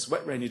conversation. It's a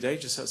wet, rainy day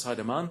just outside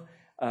Amman.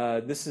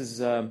 This is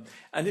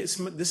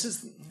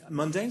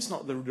mundane's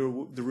not the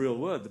real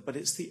word, but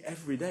it's the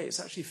everyday. It's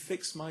actually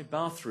fix my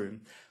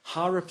bathroom,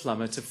 hire a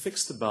plumber to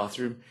fix the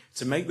bathroom,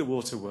 to make the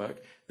water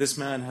work. This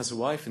man has a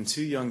wife and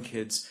 2 young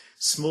kids,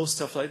 small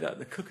stuff like that.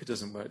 The cooker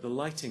doesn't work, the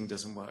lighting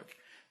doesn't work.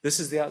 This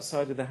is the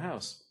outside of the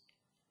house.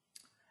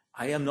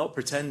 I am not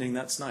pretending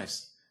that's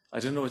nice. I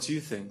don't know what you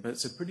think, but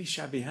it's a pretty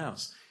shabby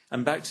house.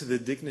 And back to the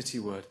dignity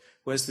word.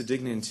 Where's the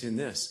dignity in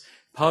this?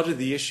 Part of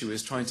the issue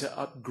is trying to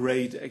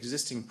upgrade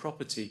existing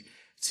property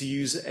to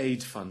use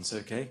aid funds,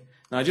 okay?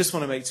 Now, I just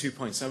want to make 2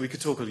 points. Now, we could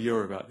talk a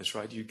year about this,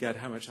 right? You get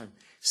how much I'm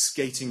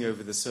skating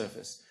over the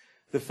surface.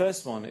 The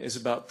first one is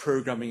about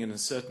programming and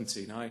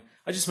uncertainty. Now,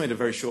 I just made a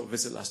very short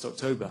visit last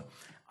October.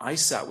 I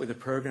sat with the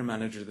program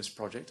manager of this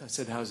project. I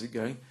said, how's it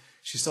going?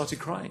 She started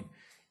crying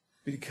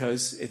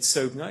because it's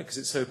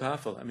so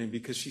powerful. I mean,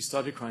 because she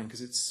started crying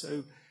because it's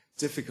so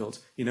difficult.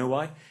 You know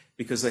why?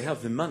 Because they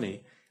have the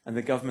money, and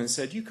the government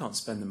said, you can't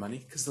spend the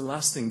money, because the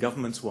last thing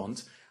governments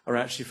want are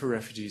actually for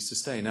refugees to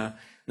stay. Now,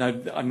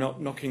 I'm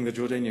not knocking the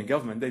Jordanian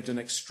government. They've done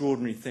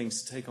extraordinary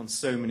things to take on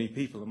so many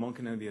people, and one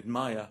can only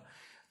admire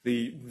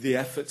the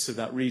efforts of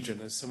that region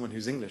as someone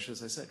who's English,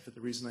 as I said, for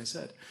the reason I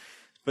said.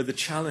 But the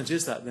challenge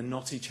is that, the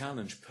knotty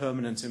challenge,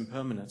 permanent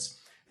impermanence.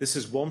 This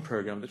is one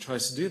program that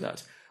tries to do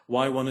that.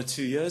 Why 1 or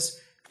 2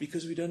 years?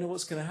 Because we don't know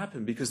what's going to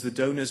happen, because the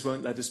donors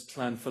won't let us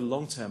plan for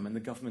long term, and the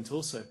government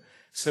also.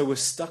 So we're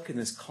stuck in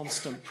this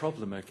constant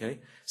problem, okay?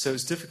 So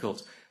it's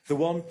difficult. The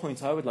one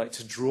point I would like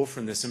to draw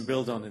from this and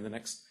build on in the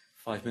next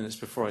 5 minutes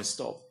before I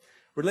stop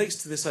relates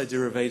to this idea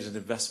of aid and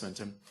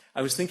investment. And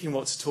I was thinking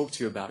what to talk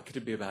to you about. Could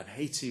it be about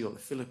Haiti or the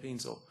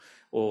Philippines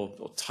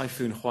or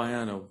Typhoon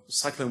Haiyan or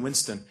Cyclone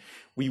Winston?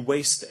 We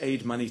waste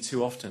aid money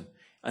too often.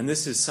 And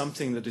this is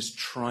something that is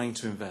trying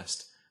to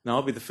invest. Now,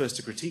 I'll be the first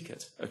to critique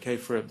it, okay,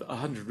 for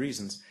 100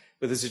 reasons.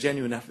 But there's a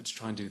genuine effort to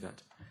try and do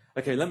that.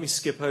 Okay, let me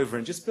skip over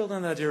and just build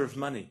on the idea of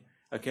money.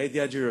 Okay,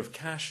 the idea of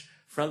cash,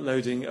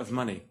 front-loading of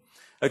money.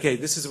 Okay,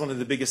 this is one of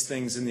the biggest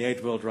things in the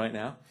aid world right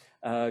now.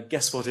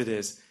 Guess what it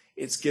is?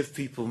 It's give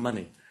people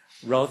money.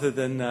 Rather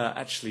than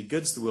actually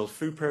goods, the World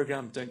Food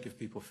Programme, don't give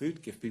people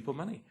food, give people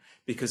money.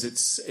 Because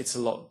it's a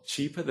lot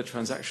cheaper, the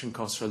transaction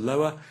costs are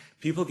lower,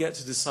 people get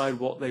to decide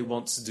what they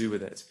want to do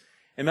with it.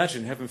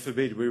 Imagine, heaven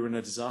forbid, we were in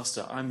a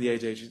disaster, I'm the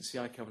aid agency,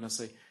 I come and I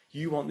say,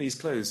 you want these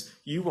clothes,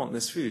 you want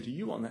this food,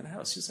 you want that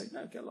house. You say,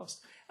 no, get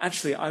lost.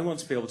 Actually, I want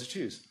to be able to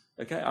choose.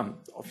 Okay, I'm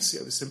obviously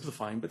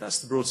oversimplifying, but that's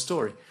the broad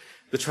story.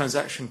 The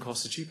transaction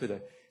costs are cheaper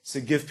though. So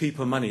give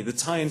people money. The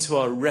tie into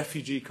our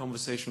refugee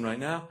conversation right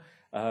now,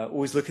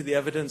 always look at the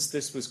evidence.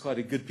 This was quite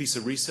a good piece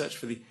of research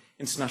for the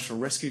International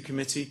Rescue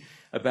Committee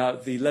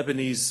about the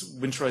Lebanese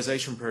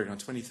winterization program,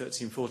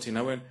 2013-14.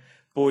 I won't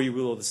bore you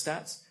with all the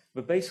stats,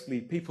 but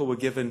basically people were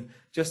given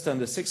just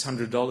under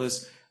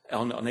 $600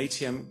 on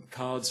ATM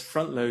cards,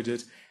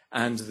 front-loaded,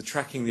 and the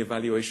tracking, the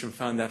evaluation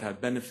found that had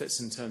benefits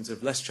in terms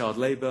of less child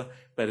labour,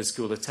 better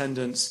school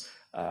attendance.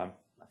 I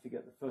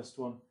forget the first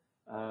one,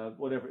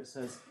 whatever it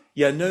says.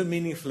 Yeah, no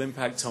meaningful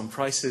impact on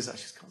prices. I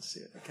just can't see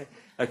it.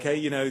 Okay.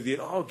 You know,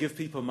 give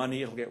people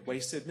money, it'll get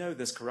wasted. No,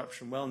 there's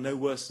corruption. Well, no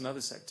worse than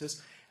other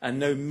sectors. And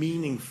no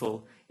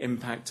meaningful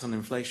impact on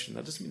inflation.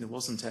 That doesn't mean there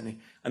wasn't any.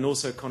 And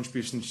also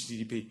contribution to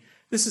GDP.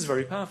 This is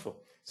very powerful.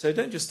 So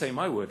don't just take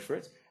my word for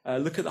it.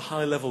 Look at the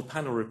high-level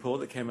panel report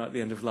that came out at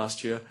the end of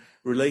last year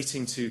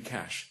relating to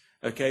cash.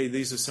 Okay,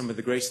 these are some of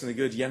the great and the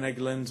good. Jan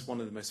Egeland, one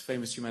of the most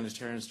famous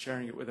humanitarians,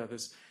 sharing it with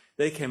others.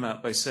 They came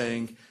out by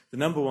saying the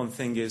number one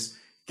thing is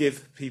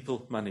give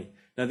people money.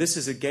 Now, this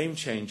is a game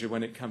changer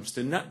when it comes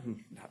to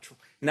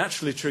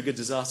naturally triggered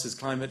disasters,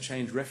 climate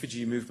change,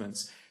 refugee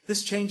movements.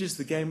 This changes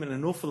the game in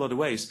an awful lot of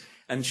ways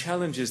and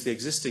challenges the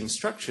existing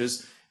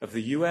structures of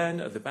the UN,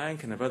 of the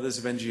bank, and of others,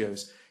 of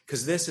NGOs,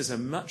 because this is a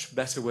much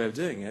better way of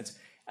doing it,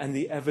 and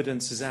the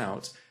evidence is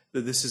out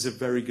that this is a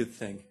very good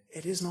thing.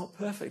 It is not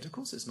perfect, of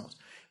course it's not,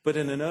 but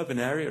in an urban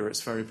area,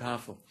 it's very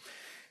powerful.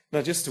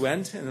 Now, just to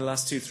end, in the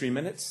last 2-3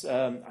 minutes,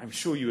 I'm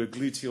sure you were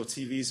glued to your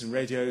TVs and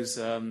radios.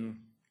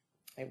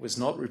 It was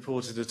not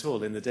reported at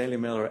all in the Daily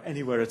Mail or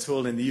anywhere at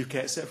all in the UK,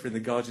 except for in The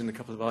Guardian, a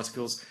couple of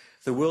articles.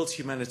 The World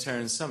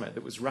Humanitarian Summit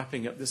that was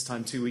wrapping up this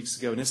time 2 weeks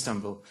ago in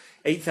Istanbul.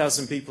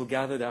 8,000 people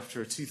gathered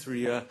after a 2-3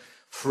 year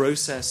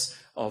process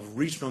of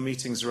regional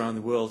meetings around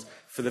the world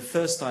for the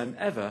first time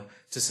ever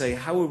to say,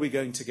 how are we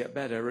going to get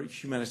better at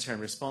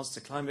humanitarian response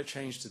to climate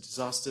change, to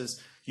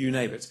disasters, you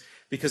name it.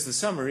 Because the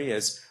summary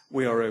is,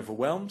 we are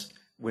overwhelmed,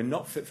 we're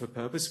not fit for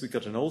purpose, we've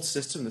got an old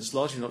system that's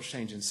largely not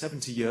changed in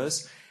 70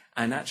 years,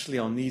 and actually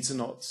our needs are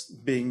not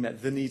being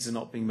met, the needs are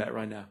not being met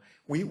right now.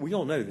 We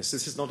all know this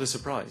is not a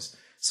surprise.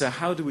 So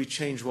how do we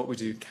change what we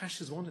do?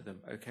 Cash is one of them,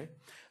 okay?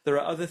 There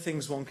are other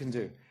things one can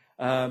do.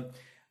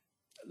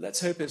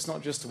 Let's hope it's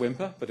not just a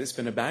whimper, but it's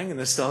been a bang and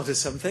the start of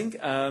something.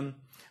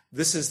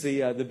 This is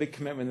the big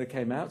commitment that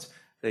came out.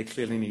 They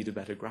clearly need a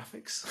better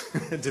graphics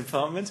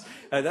department.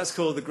 That's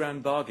called the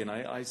Grand Bargain.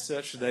 I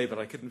searched today, but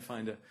I couldn't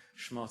find a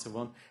smarter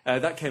one.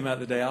 That came out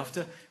the day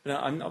after.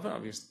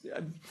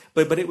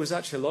 But it was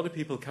actually a lot of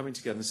people coming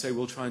together and say,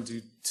 we'll try and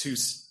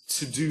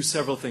do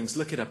several things.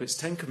 Look it up. It's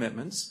 10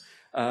 commitments.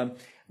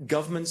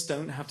 Governments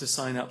don't have to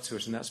sign up to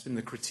it, and that's been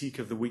the critique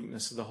of the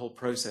weakness of the whole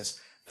process.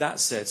 That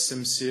said,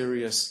 some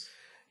serious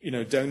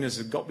donors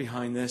have got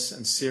behind this,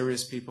 and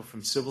serious people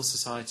from civil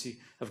society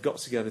have got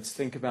together to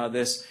think about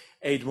this.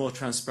 Aid more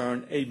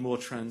transparent, aid more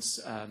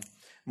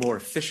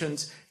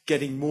efficient,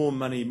 getting more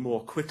money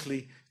more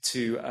quickly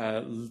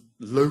to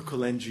local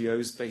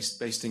NGOs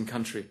based in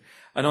country.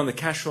 And on the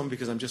cash one,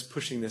 because I'm just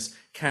pushing this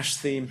cash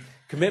theme,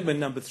 commitment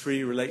number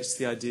 3 relates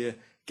to the idea,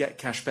 get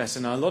cash better.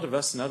 Now, a lot of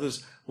us and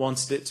others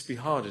wanted it to be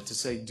harder to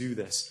say, do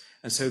this.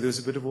 And so there was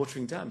a bit of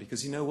watering down,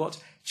 because you know what?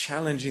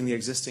 Challenging the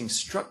existing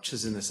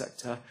structures in the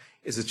sector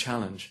is a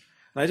challenge.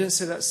 And I don't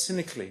say that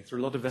cynically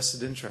through a lot of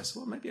vested interests.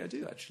 Well, maybe I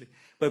do, actually.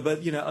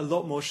 But you know, a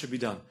lot more should be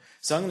done.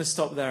 So I'm going to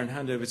stop there and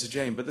hand over to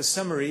Jane. But the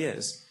summary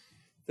is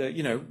that,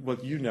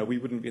 we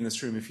wouldn't be in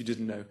this room if you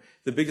didn't know.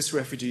 The biggest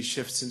refugee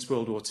shift since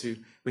World War II.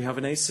 We have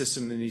an aid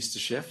system that needs to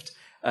shift.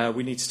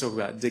 We need to talk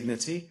about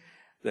dignity,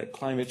 that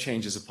climate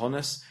change is upon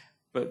us.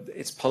 But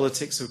it's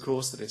politics, of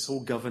course, that it's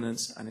all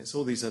governance and it's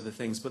all these other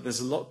things. But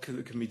there's a lot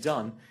that can be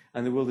done,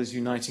 and the world is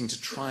uniting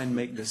to try and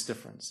make this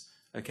difference.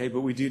 Okay,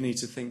 but we do need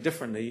to think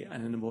differently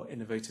and in a more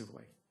innovative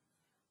way.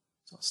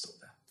 So I'll stop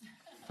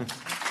there.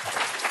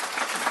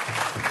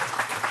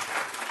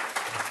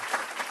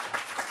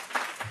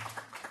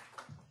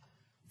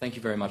 Thank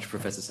you very much,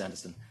 Professor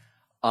Sanderson.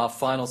 Our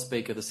final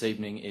speaker this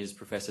evening is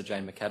Professor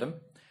Jane McAdam.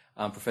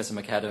 Professor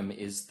McAdam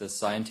is the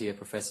Scientia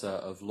Professor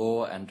of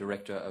Law and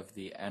Director of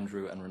the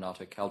Andrew and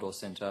Renata Kaldor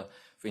Centre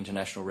for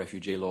International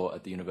Refugee Law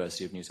at the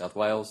University of New South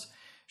Wales.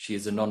 She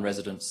is a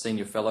non-resident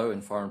Senior Fellow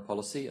in Foreign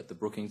Policy at the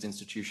Brookings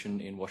Institution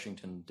in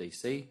Washington,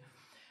 D.C.,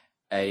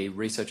 a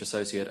Research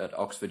Associate at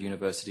Oxford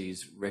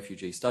University's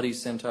Refugee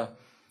Studies Centre,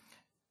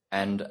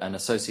 and an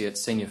Associate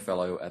Senior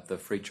Fellow at the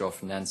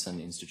Fridtjof Nansen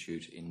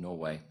Institute in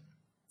Norway.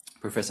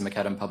 Professor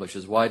McAdam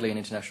publishes widely in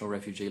international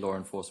refugee law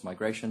and forced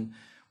migration,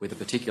 with a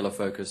particular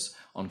focus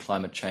on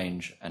climate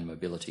change and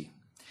mobility.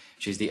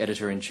 She's the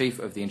Editor-in-Chief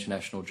of the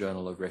International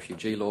Journal of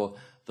Refugee Law,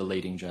 the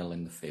leading journal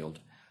in the field.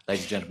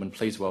 Ladies and gentlemen,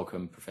 please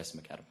welcome Professor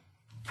McAdam.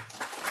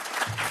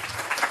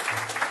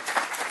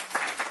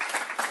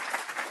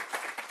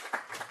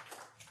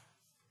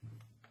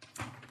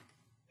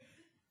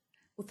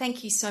 Well,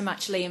 thank you so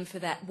much, Liam, for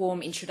that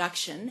warm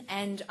introduction.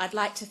 And I'd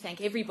like to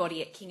thank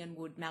everybody at King &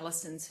 Wood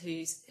Mallesons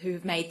who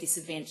have made this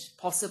event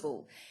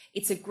possible.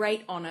 It's a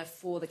great honour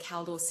for the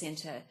Kaldor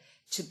Centre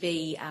to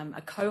be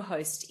a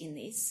co-host in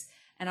this.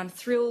 And I'm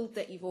thrilled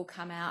that you've all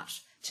come out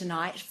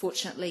tonight.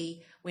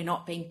 Fortunately, we're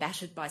not being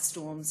battered by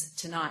storms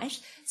tonight.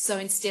 So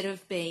instead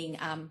of being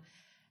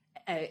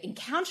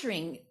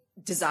encountering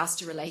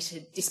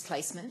disaster-related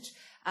displacement,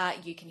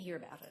 you can hear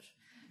about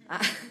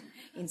it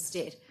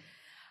instead.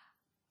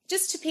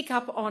 Just to pick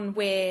up on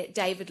where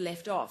David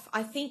left off,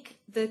 I think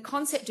the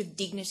concept of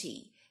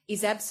dignity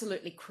is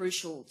absolutely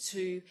crucial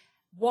to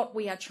what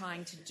we are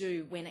trying to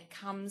do when it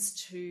comes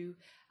to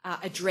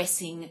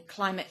addressing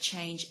climate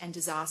change and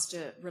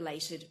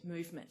disaster-related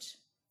movement.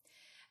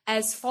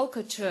 As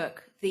Volker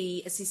Turk,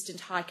 the Assistant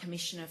High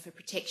Commissioner for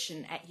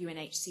Protection at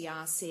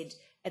UNHCR, said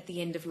at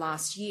the end of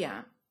last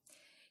year,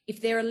 if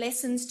there are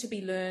lessons to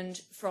be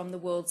learned from the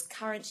world's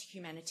current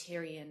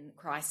humanitarian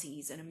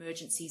crises and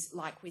emergencies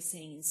like we're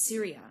seeing in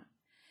Syria,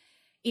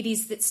 it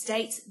is that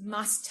states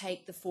must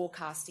take the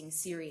forecasting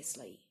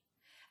seriously,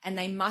 and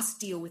they must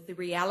deal with the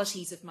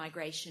realities of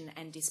migration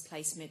and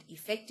displacement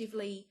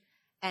effectively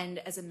and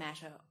as a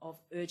matter of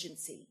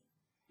urgency.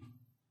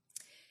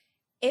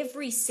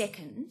 Every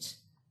second,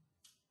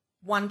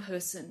 one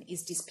person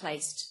is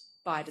displaced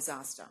by a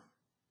disaster.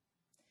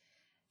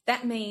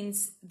 That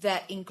means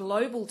that in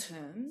global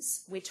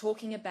terms, we're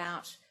talking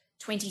about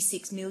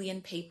 26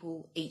 million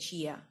people each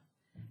year.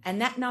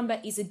 And that number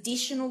is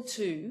additional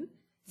to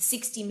the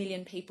 60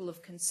 million people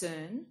of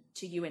concern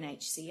to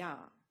UNHCR.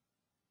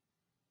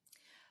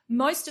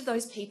 Most of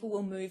those people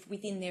will move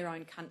within their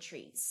own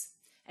countries.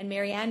 And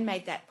Marianne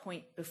made that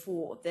point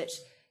before, that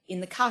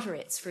in the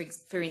Carterets,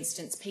 for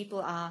instance,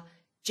 people are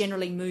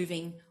generally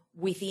moving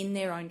within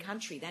their own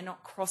country. They're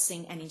not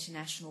crossing an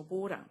international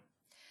border.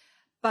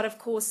 But of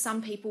course,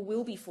 some people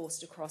will be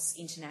forced to cross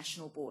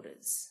international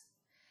borders.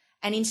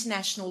 And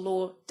international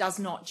law does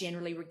not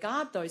generally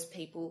regard those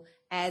people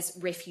as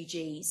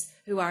refugees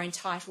who are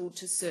entitled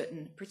to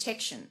certain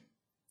protection.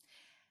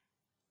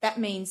 That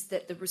means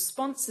that the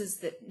responses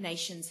that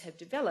nations have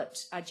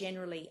developed are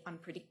generally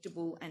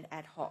unpredictable and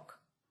ad hoc.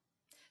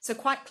 So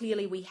quite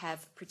clearly we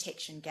have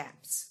protection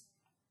gaps.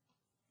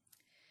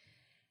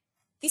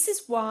 This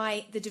is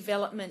why the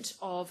development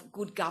of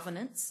good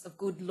governance, of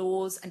good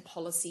laws and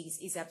policies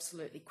is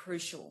absolutely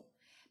crucial,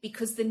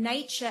 because the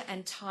nature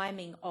and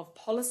timing of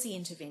policy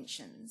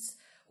interventions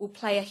will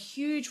play a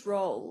huge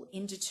role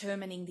in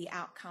determining the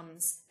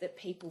outcomes that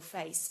people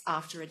face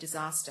after a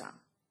disaster.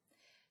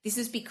 This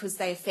is because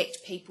they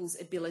affect people's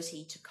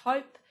ability to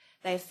cope,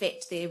 they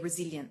affect their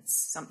resilience,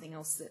 something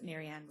else that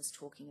Marianne was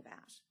talking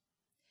about.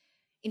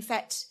 In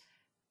fact,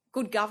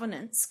 good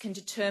governance can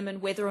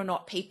determine whether or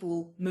not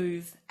people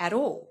move at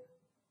all,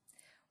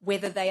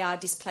 whether they are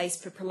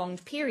displaced for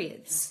prolonged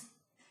periods,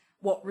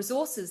 what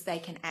resources they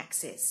can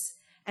access,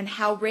 and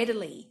how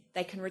readily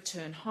they can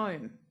return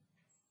home.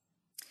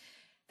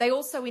 They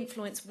also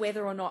influence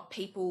whether or not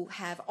people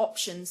have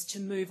options to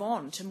move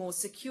on to more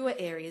secure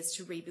areas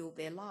to rebuild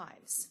their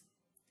lives.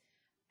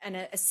 And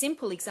a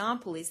simple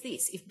example is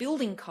this: if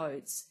building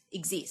codes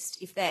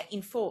exist, if they're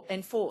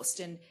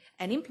enforced and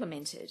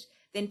implemented,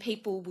 then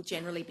people will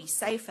generally be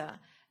safer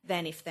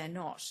than if they're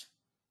not.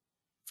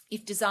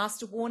 If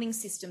disaster warning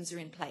systems are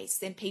in place,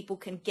 then people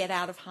can get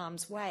out of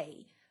harm's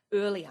way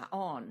earlier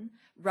on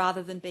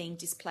rather than being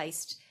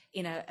displaced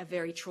in a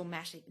very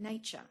traumatic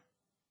nature.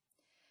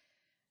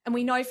 And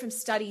we know from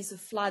studies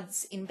of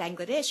floods in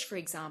Bangladesh, for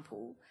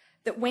example,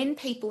 that when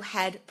people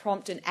had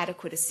prompt and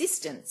adequate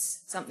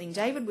assistance, something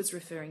David was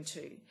referring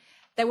to,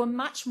 they were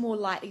much more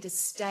likely to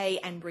stay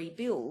and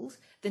rebuild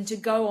than to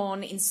go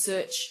on in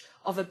search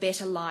of a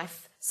better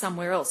life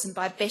somewhere else. And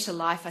by better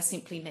life, I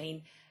simply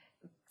mean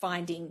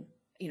finding,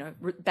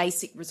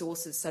 basic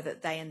resources so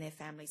that they and their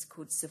families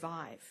could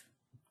survive.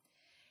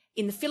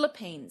 In the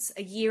Philippines,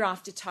 a year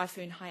after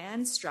Typhoon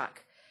Haiyan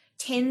struck,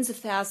 tens of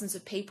thousands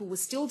of people were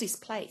still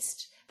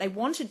displaced. They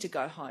wanted to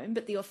go home,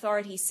 but the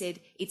authorities said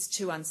it's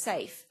too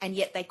unsafe, and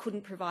yet they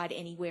couldn't provide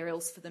anywhere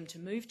else for them to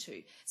move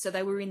to. So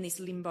they were in this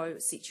limbo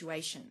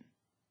situation.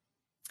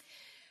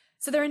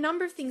 So there are a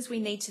number of things we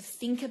need to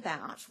think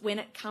about when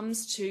it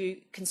comes to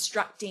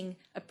constructing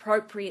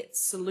appropriate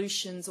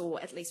solutions,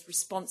 or at least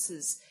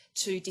responses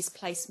to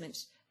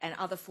displacement and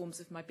other forms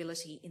of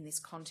mobility in this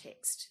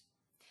context.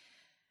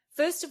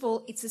 First of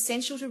all, it's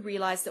essential to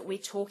realise that we're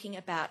talking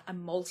about a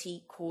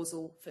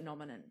multi-causal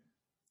phenomenon.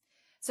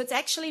 So it's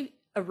actually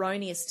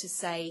erroneous to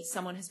say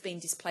someone has been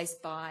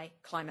displaced by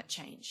climate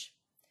change,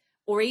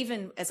 or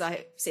even, as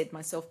I said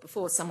myself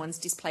before, someone's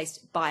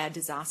displaced by a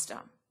disaster.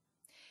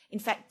 In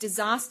fact,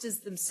 disasters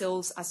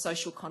themselves are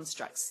social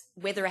constructs.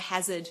 Whether a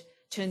hazard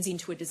turns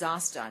into a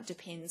disaster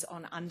depends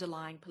on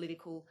underlying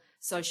political,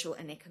 social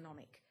and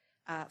economic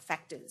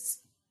factors.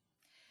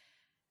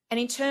 And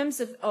in terms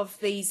of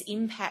these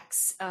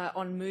impacts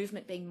on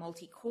movement being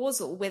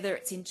multi-causal, whether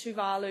it's in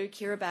Tuvalu,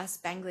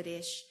 Kiribati,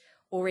 Bangladesh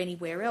or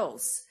anywhere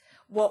else,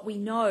 what we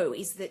know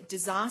is that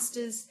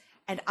disasters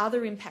and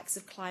other impacts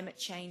of climate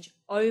change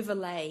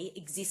overlay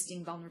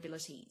existing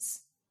vulnerabilities.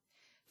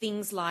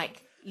 Things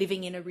like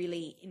living in a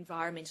really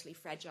environmentally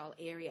fragile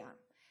area,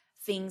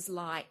 things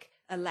like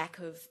a lack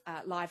of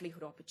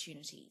livelihood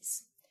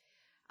opportunities.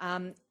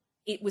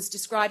 It was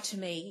described to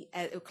me,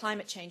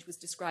 climate change was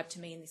described to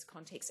me in this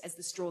context as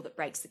the straw that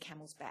breaks the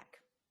camel's back.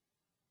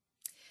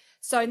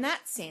 So in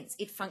that sense,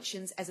 it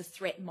functions as a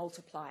threat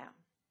multiplier.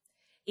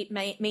 It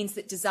means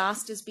that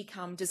disasters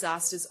become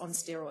disasters on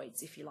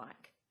steroids, if you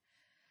like.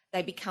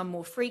 They become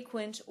more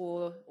frequent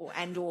or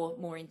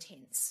more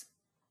intense.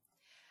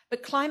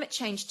 But climate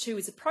change too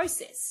is a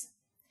process.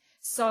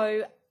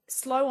 So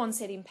slow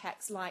onset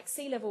impacts like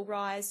sea level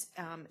rise,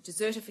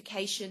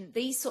 desertification,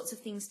 these sorts of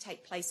things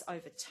take place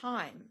over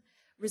time,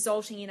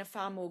 resulting in a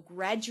far more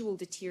gradual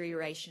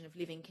deterioration of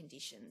living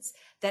conditions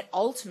that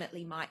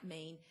ultimately might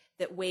mean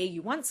that where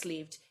you once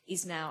lived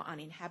is now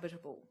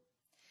uninhabitable.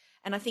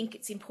 And I think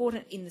it's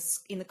important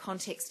in the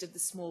context of the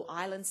small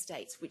island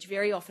states, which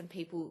very often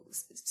people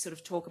sort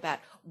of talk about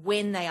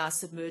when they are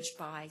submerged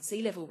by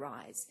sea level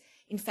rise.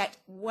 In fact,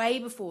 way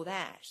before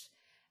that,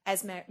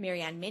 as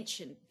Marianne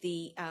mentioned,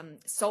 the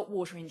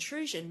saltwater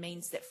intrusion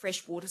means that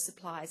fresh water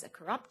supplies are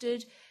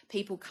corrupted,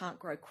 people can't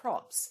grow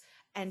crops,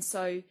 and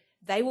so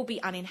they will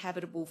be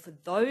uninhabitable for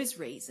those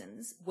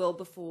reasons well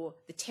before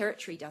the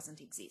territory doesn't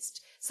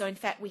exist. So in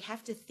fact, we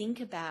have to think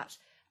about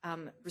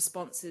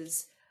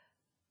responses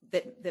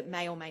that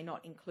may or may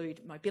not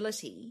include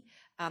mobility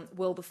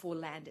well before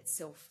land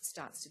itself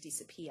starts to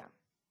disappear.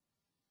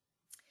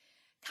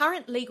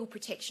 Current legal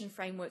protection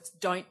frameworks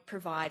don't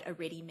provide a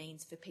ready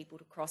means for people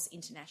to cross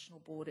international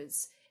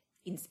borders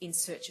in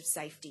search of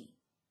safety.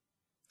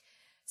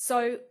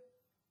 So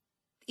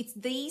it's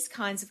these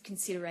kinds of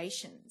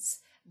considerations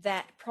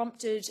that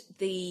prompted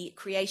the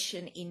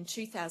creation in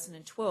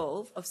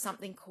 2012 of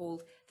something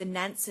called the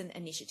Nansen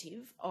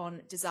Initiative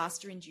on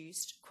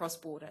Disaster-Induced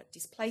Cross-Border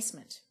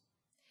Displacement.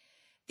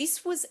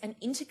 This was an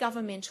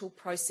intergovernmental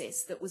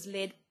process that was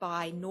led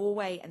by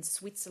Norway and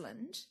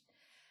Switzerland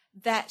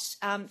that,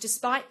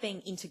 despite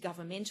being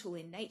intergovernmental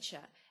in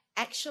nature,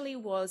 actually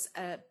was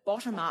a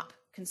bottom-up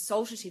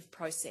consultative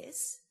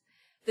process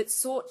that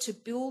sought to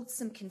build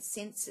some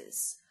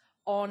consensus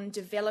on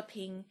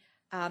developing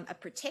a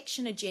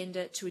protection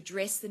agenda to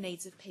address the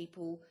needs of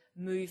people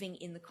moving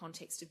in the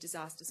context of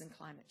disasters and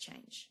climate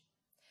change.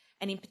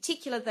 And in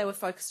particular, they were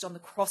focused on the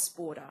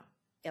cross-border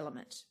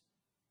element.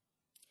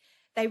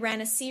 They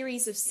ran a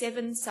series of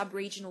 7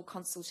 sub-regional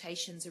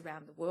consultations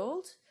around the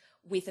world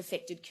with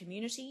affected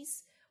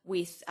communities,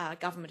 with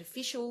government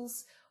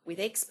officials, with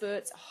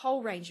experts, a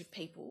whole range of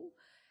people.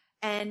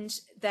 And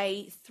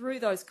they, through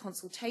those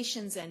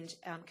consultations and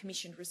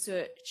commissioned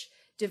research,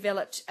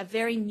 developed a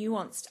very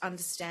nuanced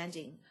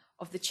understanding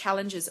of the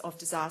challenges of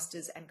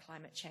disasters and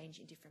climate change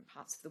in different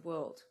parts of the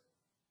world.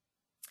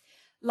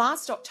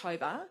 Last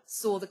October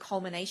saw the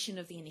culmination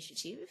of the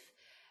initiative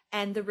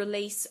and the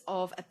release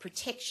of a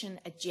protection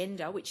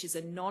agenda, which is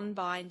a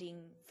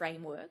non-binding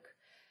framework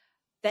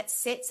that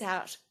sets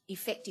out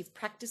effective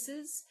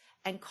practices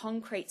and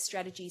concrete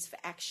strategies for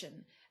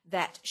action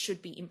that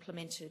should be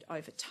implemented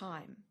over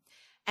time.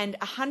 And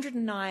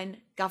 109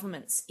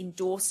 governments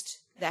endorsed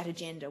that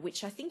agenda,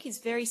 which I think is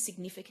very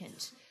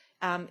significant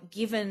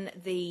given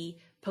the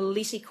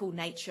political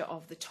nature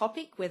of the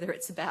topic, whether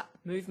it's about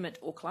movement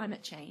or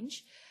climate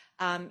change,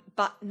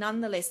 but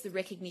nonetheless the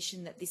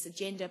recognition that this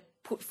agenda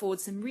put forward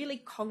some really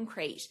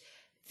concrete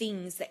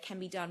things that can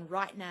be done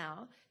right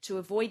now to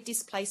avoid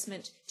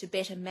displacement, to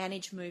better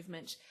manage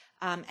movement,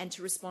 and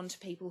to respond to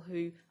people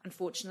who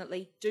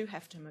unfortunately do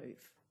have to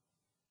move.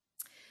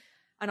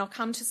 And I'll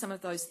come to some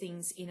of those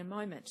things in a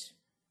moment.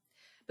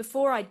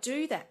 Before I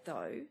do that,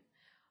 though,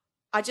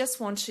 I just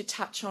want to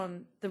touch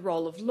on the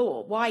role of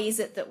law. Why is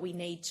it that we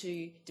need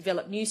to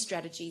develop new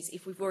strategies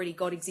if we've already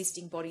got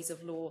existing bodies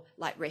of law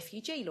like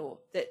refugee law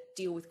that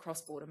deal with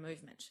cross-border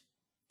movement?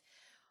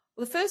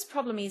 Well, the first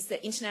problem is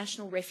that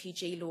international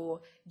refugee law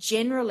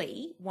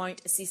generally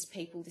won't assist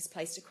people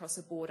displaced across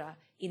a border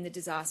in the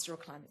disaster or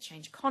climate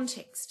change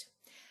context.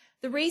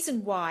 The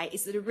reason why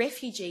is that a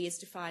refugee is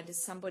defined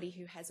as somebody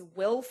who has a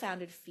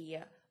well-founded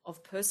fear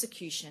of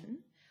persecution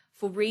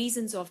for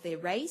reasons of their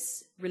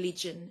race,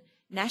 religion,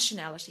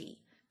 nationality,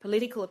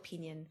 political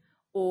opinion,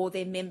 or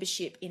their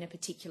membership in a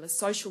particular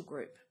social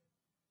group.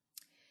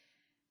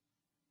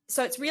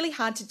 So it's really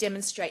hard to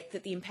demonstrate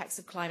that the impacts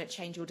of climate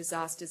change or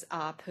disasters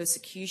are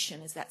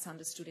persecution, as that's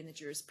understood in the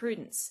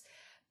jurisprudence.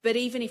 But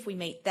even if we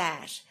meet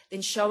that,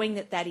 then showing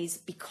that that is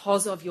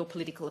because of your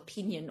political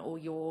opinion or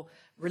your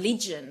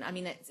religion, I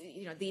mean,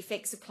 the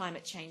effects of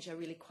climate change are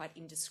really quite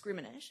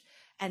indiscriminate,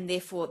 and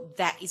therefore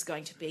that is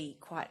going to be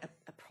quite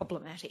a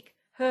problematic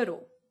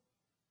hurdle.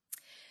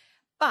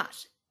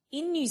 But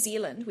in New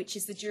Zealand, which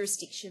is the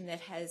jurisdiction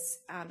that has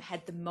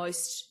had the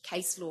most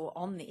case law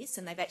on this,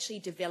 and they've actually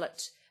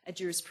developed a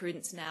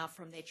jurisprudence now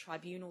from their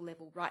tribunal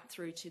level right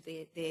through to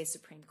their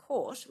Supreme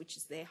Court, which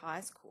is their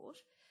highest court.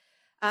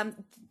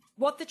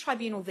 What the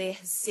tribunal there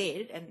has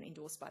said, and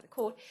endorsed by the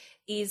court,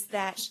 is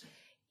that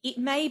it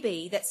may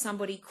be that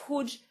somebody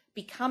could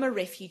become a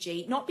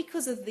refugee, not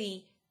because of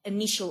the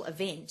initial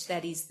event,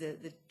 that is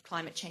the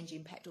climate change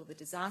impact or the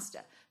disaster,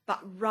 but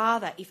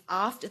rather if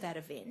after that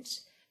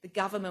event the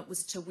government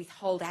was to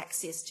withhold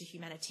access to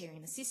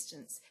humanitarian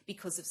assistance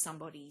because of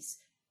somebody's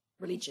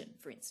religion,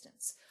 for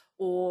instance,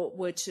 or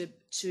were to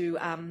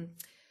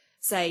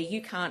say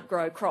you can't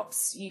grow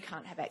crops, you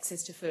can't have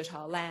access to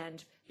fertile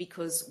land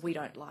because we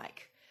don't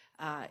like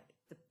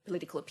the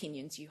political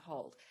opinions you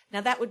hold.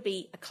 Now, that would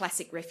be a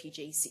classic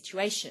refugee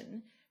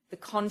situation, the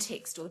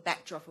context or the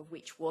backdrop of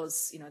which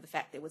was, the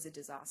fact there was a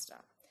disaster.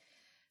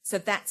 So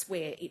that's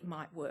where it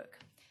might work.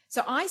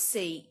 So I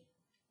see,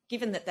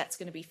 given that that's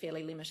going to be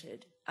fairly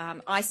limited,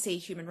 I see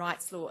human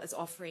rights law as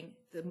offering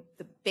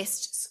the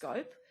best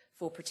scope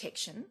for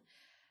protection,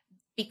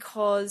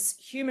 because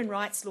human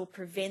rights law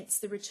prevents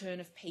the return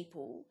of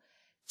people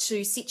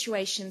to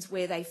situations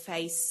where they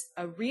face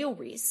a real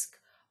risk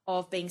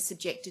of being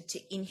subjected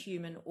to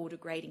inhuman or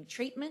degrading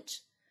treatment,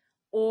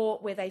 or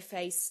where they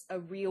face a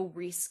real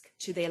risk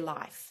to their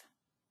life.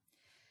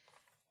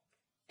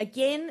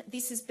 Again,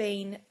 this has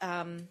been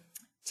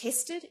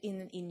tested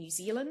in New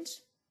Zealand,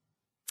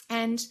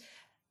 and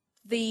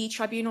the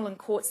tribunal and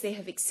courts there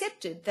have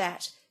accepted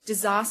that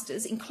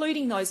disasters,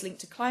 including those linked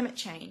to climate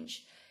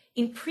change,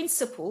 in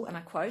principle, and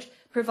I quote,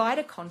 provide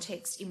a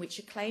context in which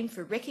a claim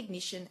for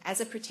recognition as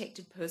a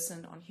protected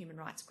person on human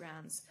rights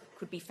grounds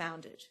could be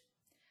founded.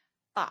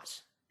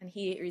 But, and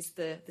here is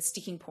the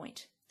sticking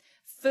point,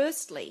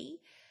 firstly,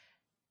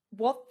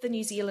 what the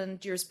New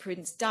Zealand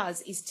jurisprudence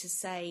does is to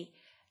say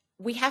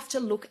we have to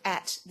look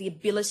at the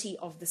ability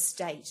of the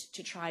state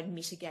to try and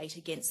mitigate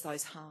against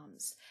those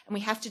harms, and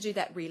we have to do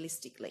that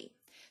realistically.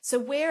 So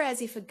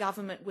whereas if a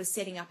government was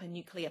setting up a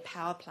nuclear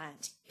power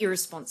plant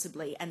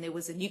irresponsibly and there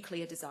was a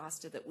nuclear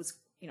disaster that was,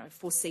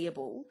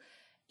 foreseeable,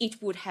 it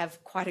would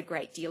have quite a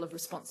great deal of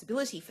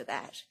responsibility for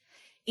that.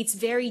 It's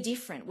very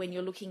different when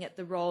you're looking at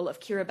the role of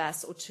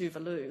Kiribati or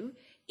Tuvalu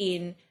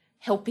in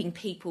helping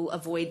people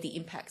avoid the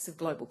impacts of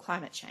global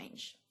climate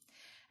change.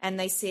 And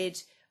they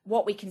said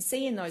what we can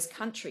see in those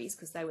countries,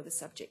 because they were the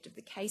subject of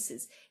the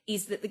cases,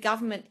 is that the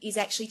government is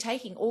actually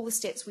taking all the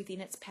steps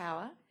within its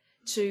power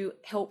to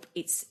help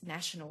its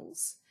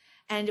nationals,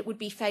 and it would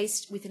be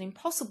faced with an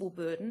impossible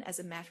burden as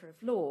a matter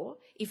of law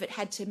if it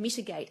had to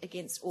mitigate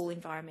against all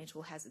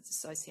environmental hazards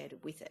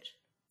associated with it.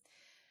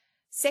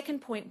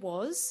 Second point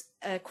was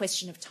a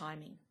question of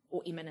timing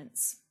or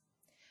imminence.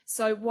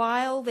 So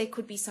while there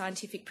could be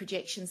scientific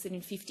projections that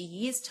in 50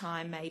 years'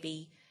 time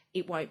maybe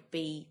it won't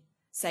be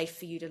safe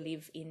for you to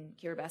live in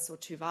Kiribati or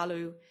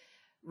Tuvalu,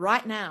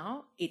 right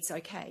now it's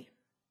okay.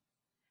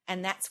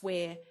 And that's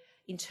where,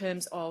 in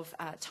terms of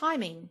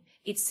timing,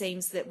 it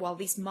seems that while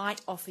this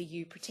might offer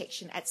you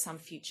protection at some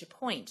future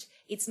point,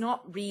 it's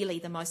not really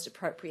the most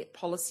appropriate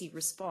policy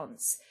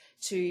response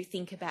to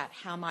think about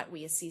how might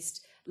we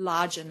assist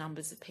larger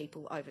numbers of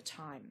people over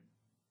time.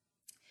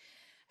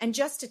 And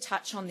just to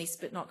touch on this,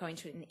 but not go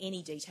into it in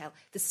any detail,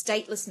 the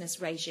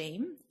statelessness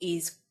regime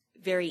is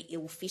very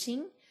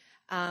ill-fitting.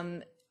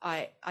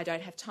 I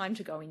don't have time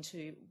to go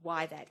into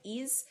why that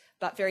is,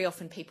 but very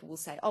often people will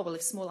say, oh, well,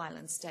 if small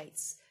island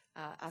states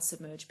are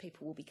submerged,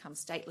 people will become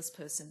stateless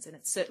persons, and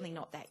it's certainly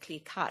not that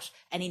clear-cut.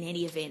 And in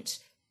any event,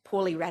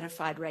 poorly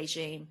ratified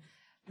regime,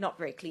 not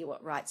very clear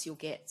what rights you'll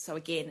get. So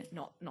again,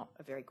 not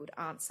a very good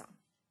answer.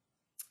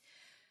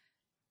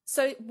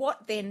 So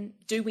what then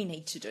do we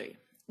need to do?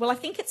 Well, I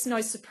think it's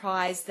no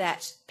surprise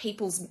that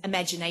people's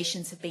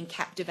imaginations have been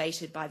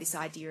captivated by this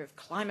idea of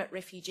climate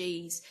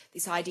refugees,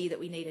 this idea that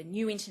we need a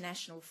new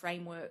international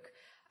framework,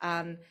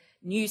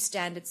 new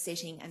standard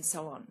setting, and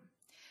so on.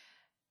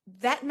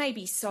 That may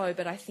be so,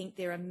 but I think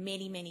there are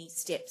many, many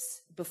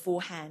steps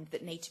beforehand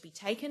that need to be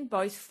taken,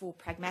 both for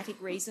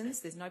pragmatic reasons.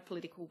 There's no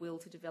political will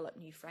to develop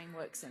new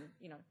frameworks, and,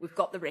 you know, we've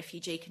got the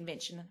Refugee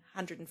Convention,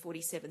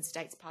 147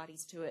 states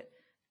parties to it,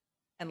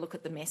 and look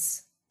at the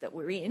mess that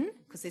we're in,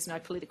 because there's no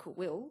political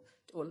will,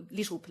 or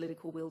little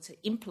political will, to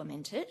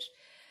implement it.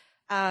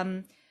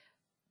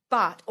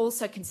 But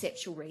also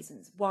conceptual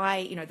reasons. Why,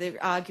 you know, there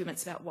are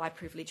arguments about why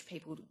privileged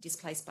people are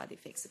displaced by the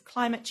effects of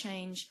climate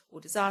change or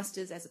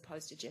disasters as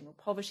opposed to general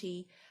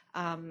poverty,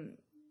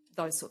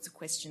 those sorts of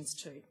questions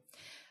too.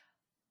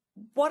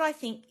 What I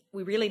think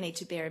we really need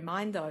to bear in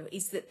mind, though,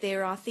 is that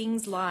there are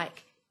things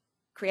like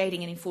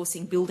creating and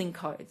enforcing building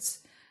codes,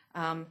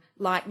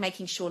 like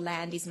making sure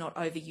land is not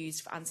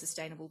overused for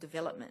unsustainable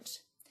development.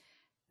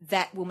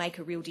 That will make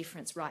a real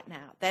difference right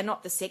now. They're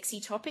not the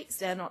sexy topics.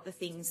 They're not the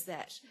things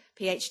that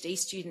PhD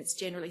students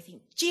generally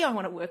think, gee, I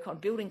want to work on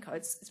building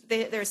codes.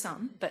 There are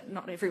some, but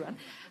not everyone.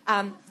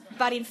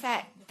 But in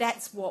fact,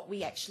 that's what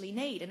we actually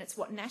need, and it's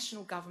what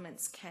national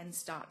governments can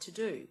start to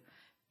do.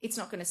 It's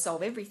not going to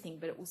solve everything,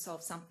 but it will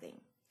solve something.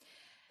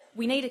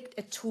 We need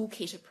a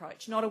toolkit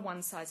approach, not a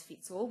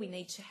one-size-fits-all. We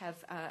need to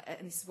have,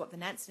 and this is what the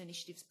Nansen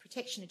Initiative's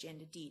protection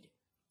agenda did,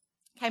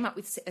 came up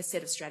with a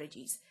set of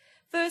strategies.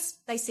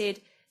 First, they said,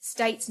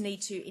 states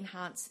need to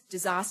enhance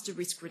disaster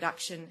risk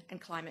reduction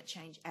and climate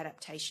change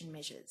adaptation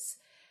measures.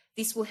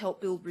 This will help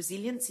build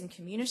resilience in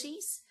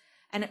communities,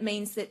 and it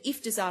means that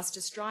if disaster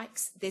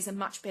strikes, there's a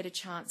much better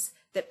chance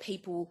that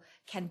people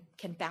can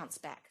bounce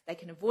back. They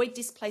can avoid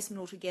displacement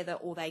altogether,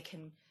 or they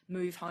can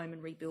move home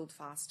and rebuild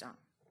faster.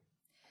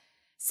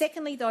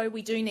 Secondly, though,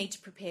 we do need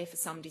to prepare for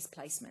some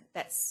displacement.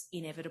 That's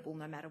inevitable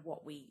no matter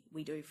what we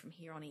do from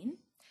here on in.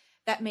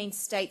 That means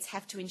states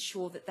have to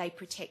ensure that they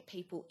protect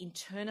people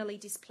internally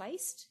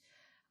displaced,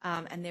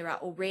 and there are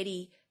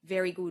already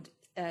very good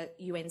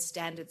UN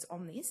standards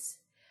on this.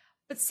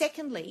 But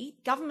secondly,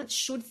 governments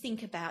should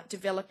think about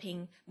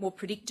developing more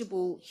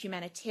predictable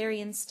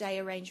humanitarian stay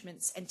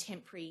arrangements and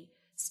temporary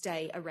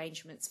stay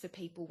arrangements for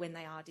people when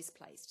they are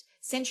displaced.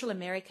 Central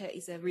America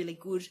is a really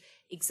good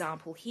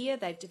example here.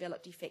 They've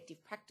developed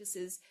effective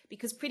practices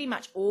because pretty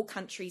much all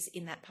countries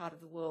in that part of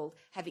the world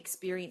have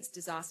experienced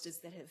disasters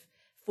that have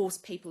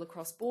forced people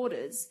across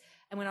borders.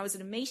 And when I was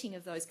at a meeting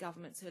of those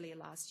governments earlier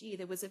last year,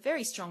 there was a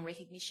very strong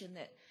recognition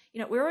that,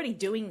 you know, we're already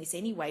doing this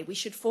anyway. We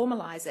should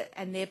formalise it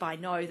and thereby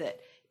know that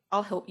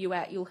I'll help you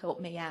out, you'll help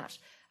me out.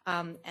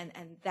 And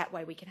that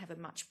way we can have a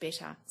much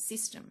better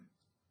system.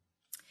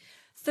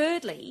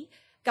 Thirdly,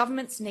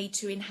 governments need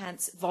to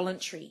enhance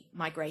voluntary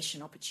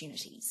migration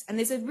opportunities. And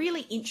there's a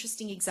really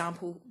interesting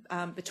example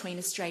between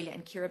Australia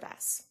and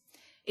Kiribati.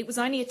 It was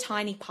only a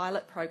tiny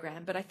pilot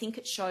program, but I think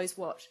it shows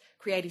what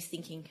creative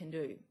thinking can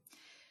do.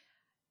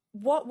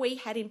 What we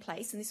had in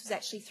place, and this was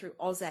actually through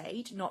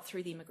AusAid, not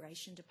through the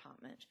Immigration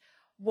Department,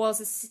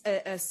 was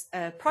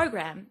a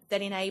program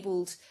that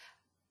enabled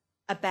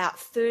about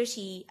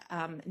 30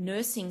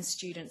 nursing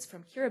students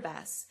from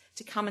Kiribati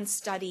to come and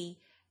study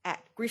at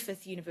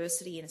Griffith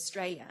University in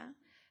Australia.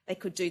 They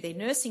could do their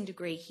nursing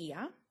degree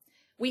here.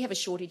 We have a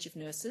shortage of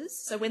nurses,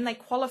 so when they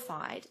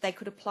qualified, they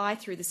could apply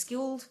through the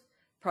skilled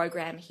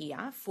program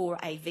here for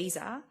a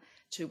visa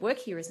to work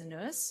here as a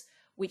nurse,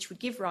 which would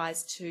give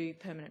rise to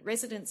permanent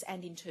residence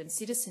and in turn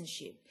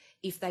citizenship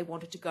if they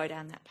wanted to go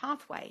down that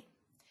pathway.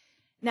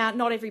 Now,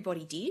 not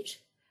everybody did,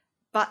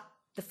 but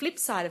the flip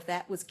side of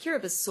that was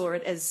Kiribati saw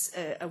it as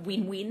a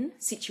win-win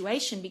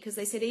situation because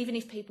they said even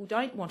if people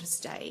don't want to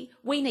stay,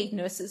 we need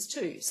nurses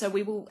too. So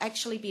we will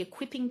actually be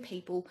equipping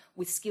people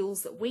with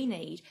skills that we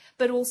need,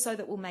 but also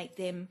that will make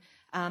them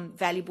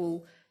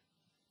valuable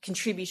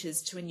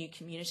contributors to a new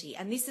community.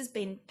 And this has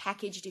been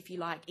packaged, if you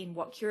like, in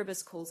what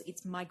Kiribati calls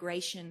its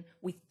migration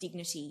with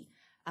dignity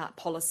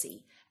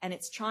policy. And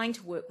it's trying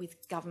to work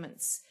with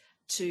governments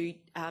to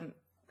kind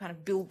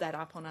of build that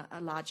up on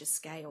a larger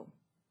scale.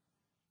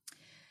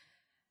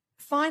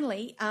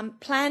 Finally,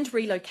 planned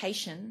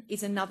relocation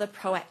is another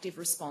proactive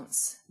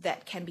response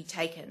that can be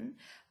taken,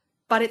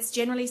 but it's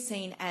generally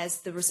seen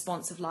as the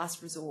response of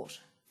last resort.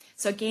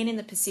 So again, in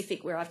the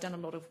Pacific, where I've done a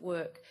lot of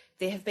work,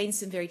 there have been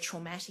some very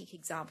traumatic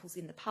examples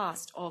in the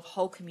past of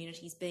whole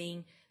communities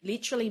being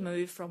literally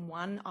moved from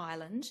one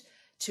island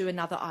to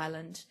another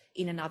island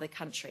in another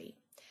country.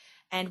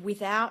 And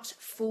without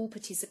full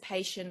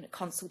participation,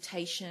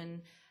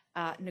 consultation,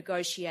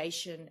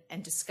 negotiation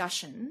and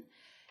discussion,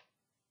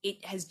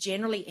 it has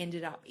generally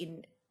ended up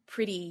in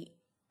pretty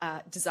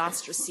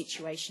disastrous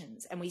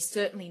situations. And we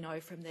certainly know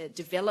from the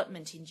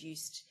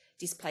development-induced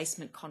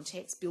displacement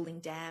context, building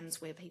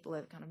dams where people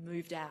have kind of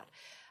moved out,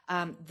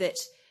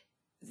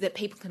 that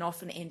people can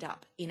often end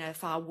up in a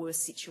far worse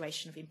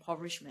situation of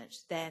impoverishment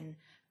than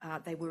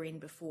they were in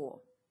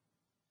before.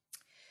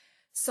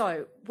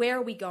 So where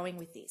are we going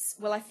with this?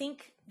 Well, I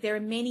think there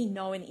are many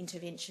known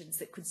interventions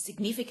that could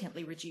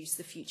significantly reduce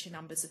the future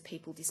numbers of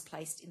people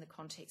displaced in the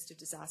context of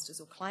disasters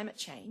or climate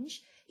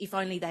change, if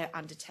only they are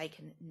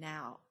undertaken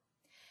now.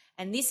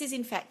 And this is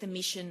in fact the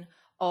mission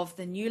of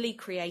the newly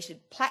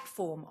created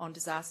Platform on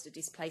Disaster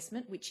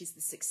Displacement, which is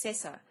the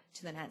successor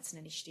to the Nansen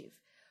Initiative,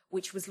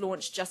 which was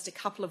launched just a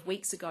couple of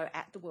weeks ago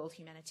at the World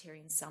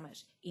Humanitarian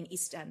Summit in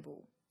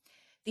Istanbul.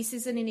 This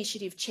is an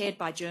initiative chaired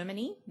by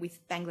Germany,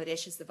 with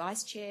Bangladesh as the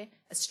vice chair.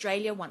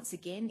 Australia, once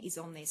again, is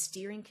on their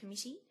steering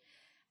committee,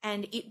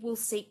 and it will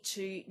seek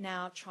to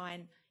now try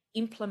and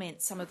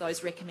implement some of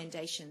those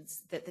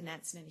recommendations that the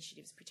Nansen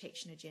Initiative's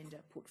protection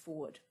agenda put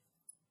forward.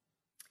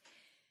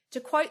 To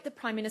quote the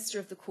Prime Minister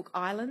of the Cook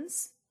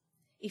Islands,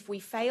 "If we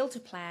fail to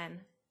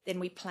plan, then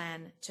we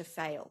plan to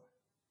fail."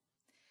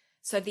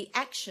 So the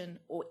action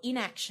or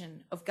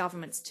inaction of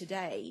governments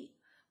today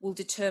will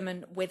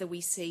determine whether we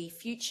see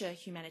future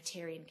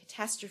humanitarian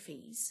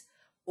catastrophes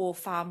or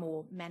far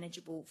more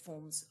manageable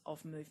forms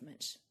of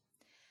movement.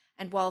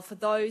 And while for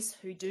those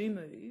who do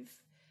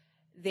move,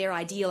 their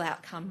ideal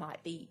outcome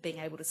might be being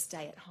able to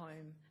stay at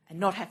home and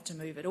not have to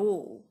move at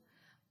all,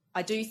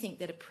 I do think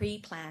that a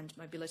pre-planned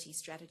mobility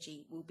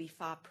strategy will be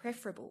far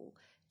preferable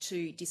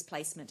to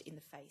displacement in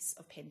the face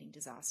of pending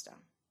disaster.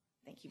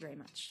 Thank you very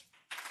much.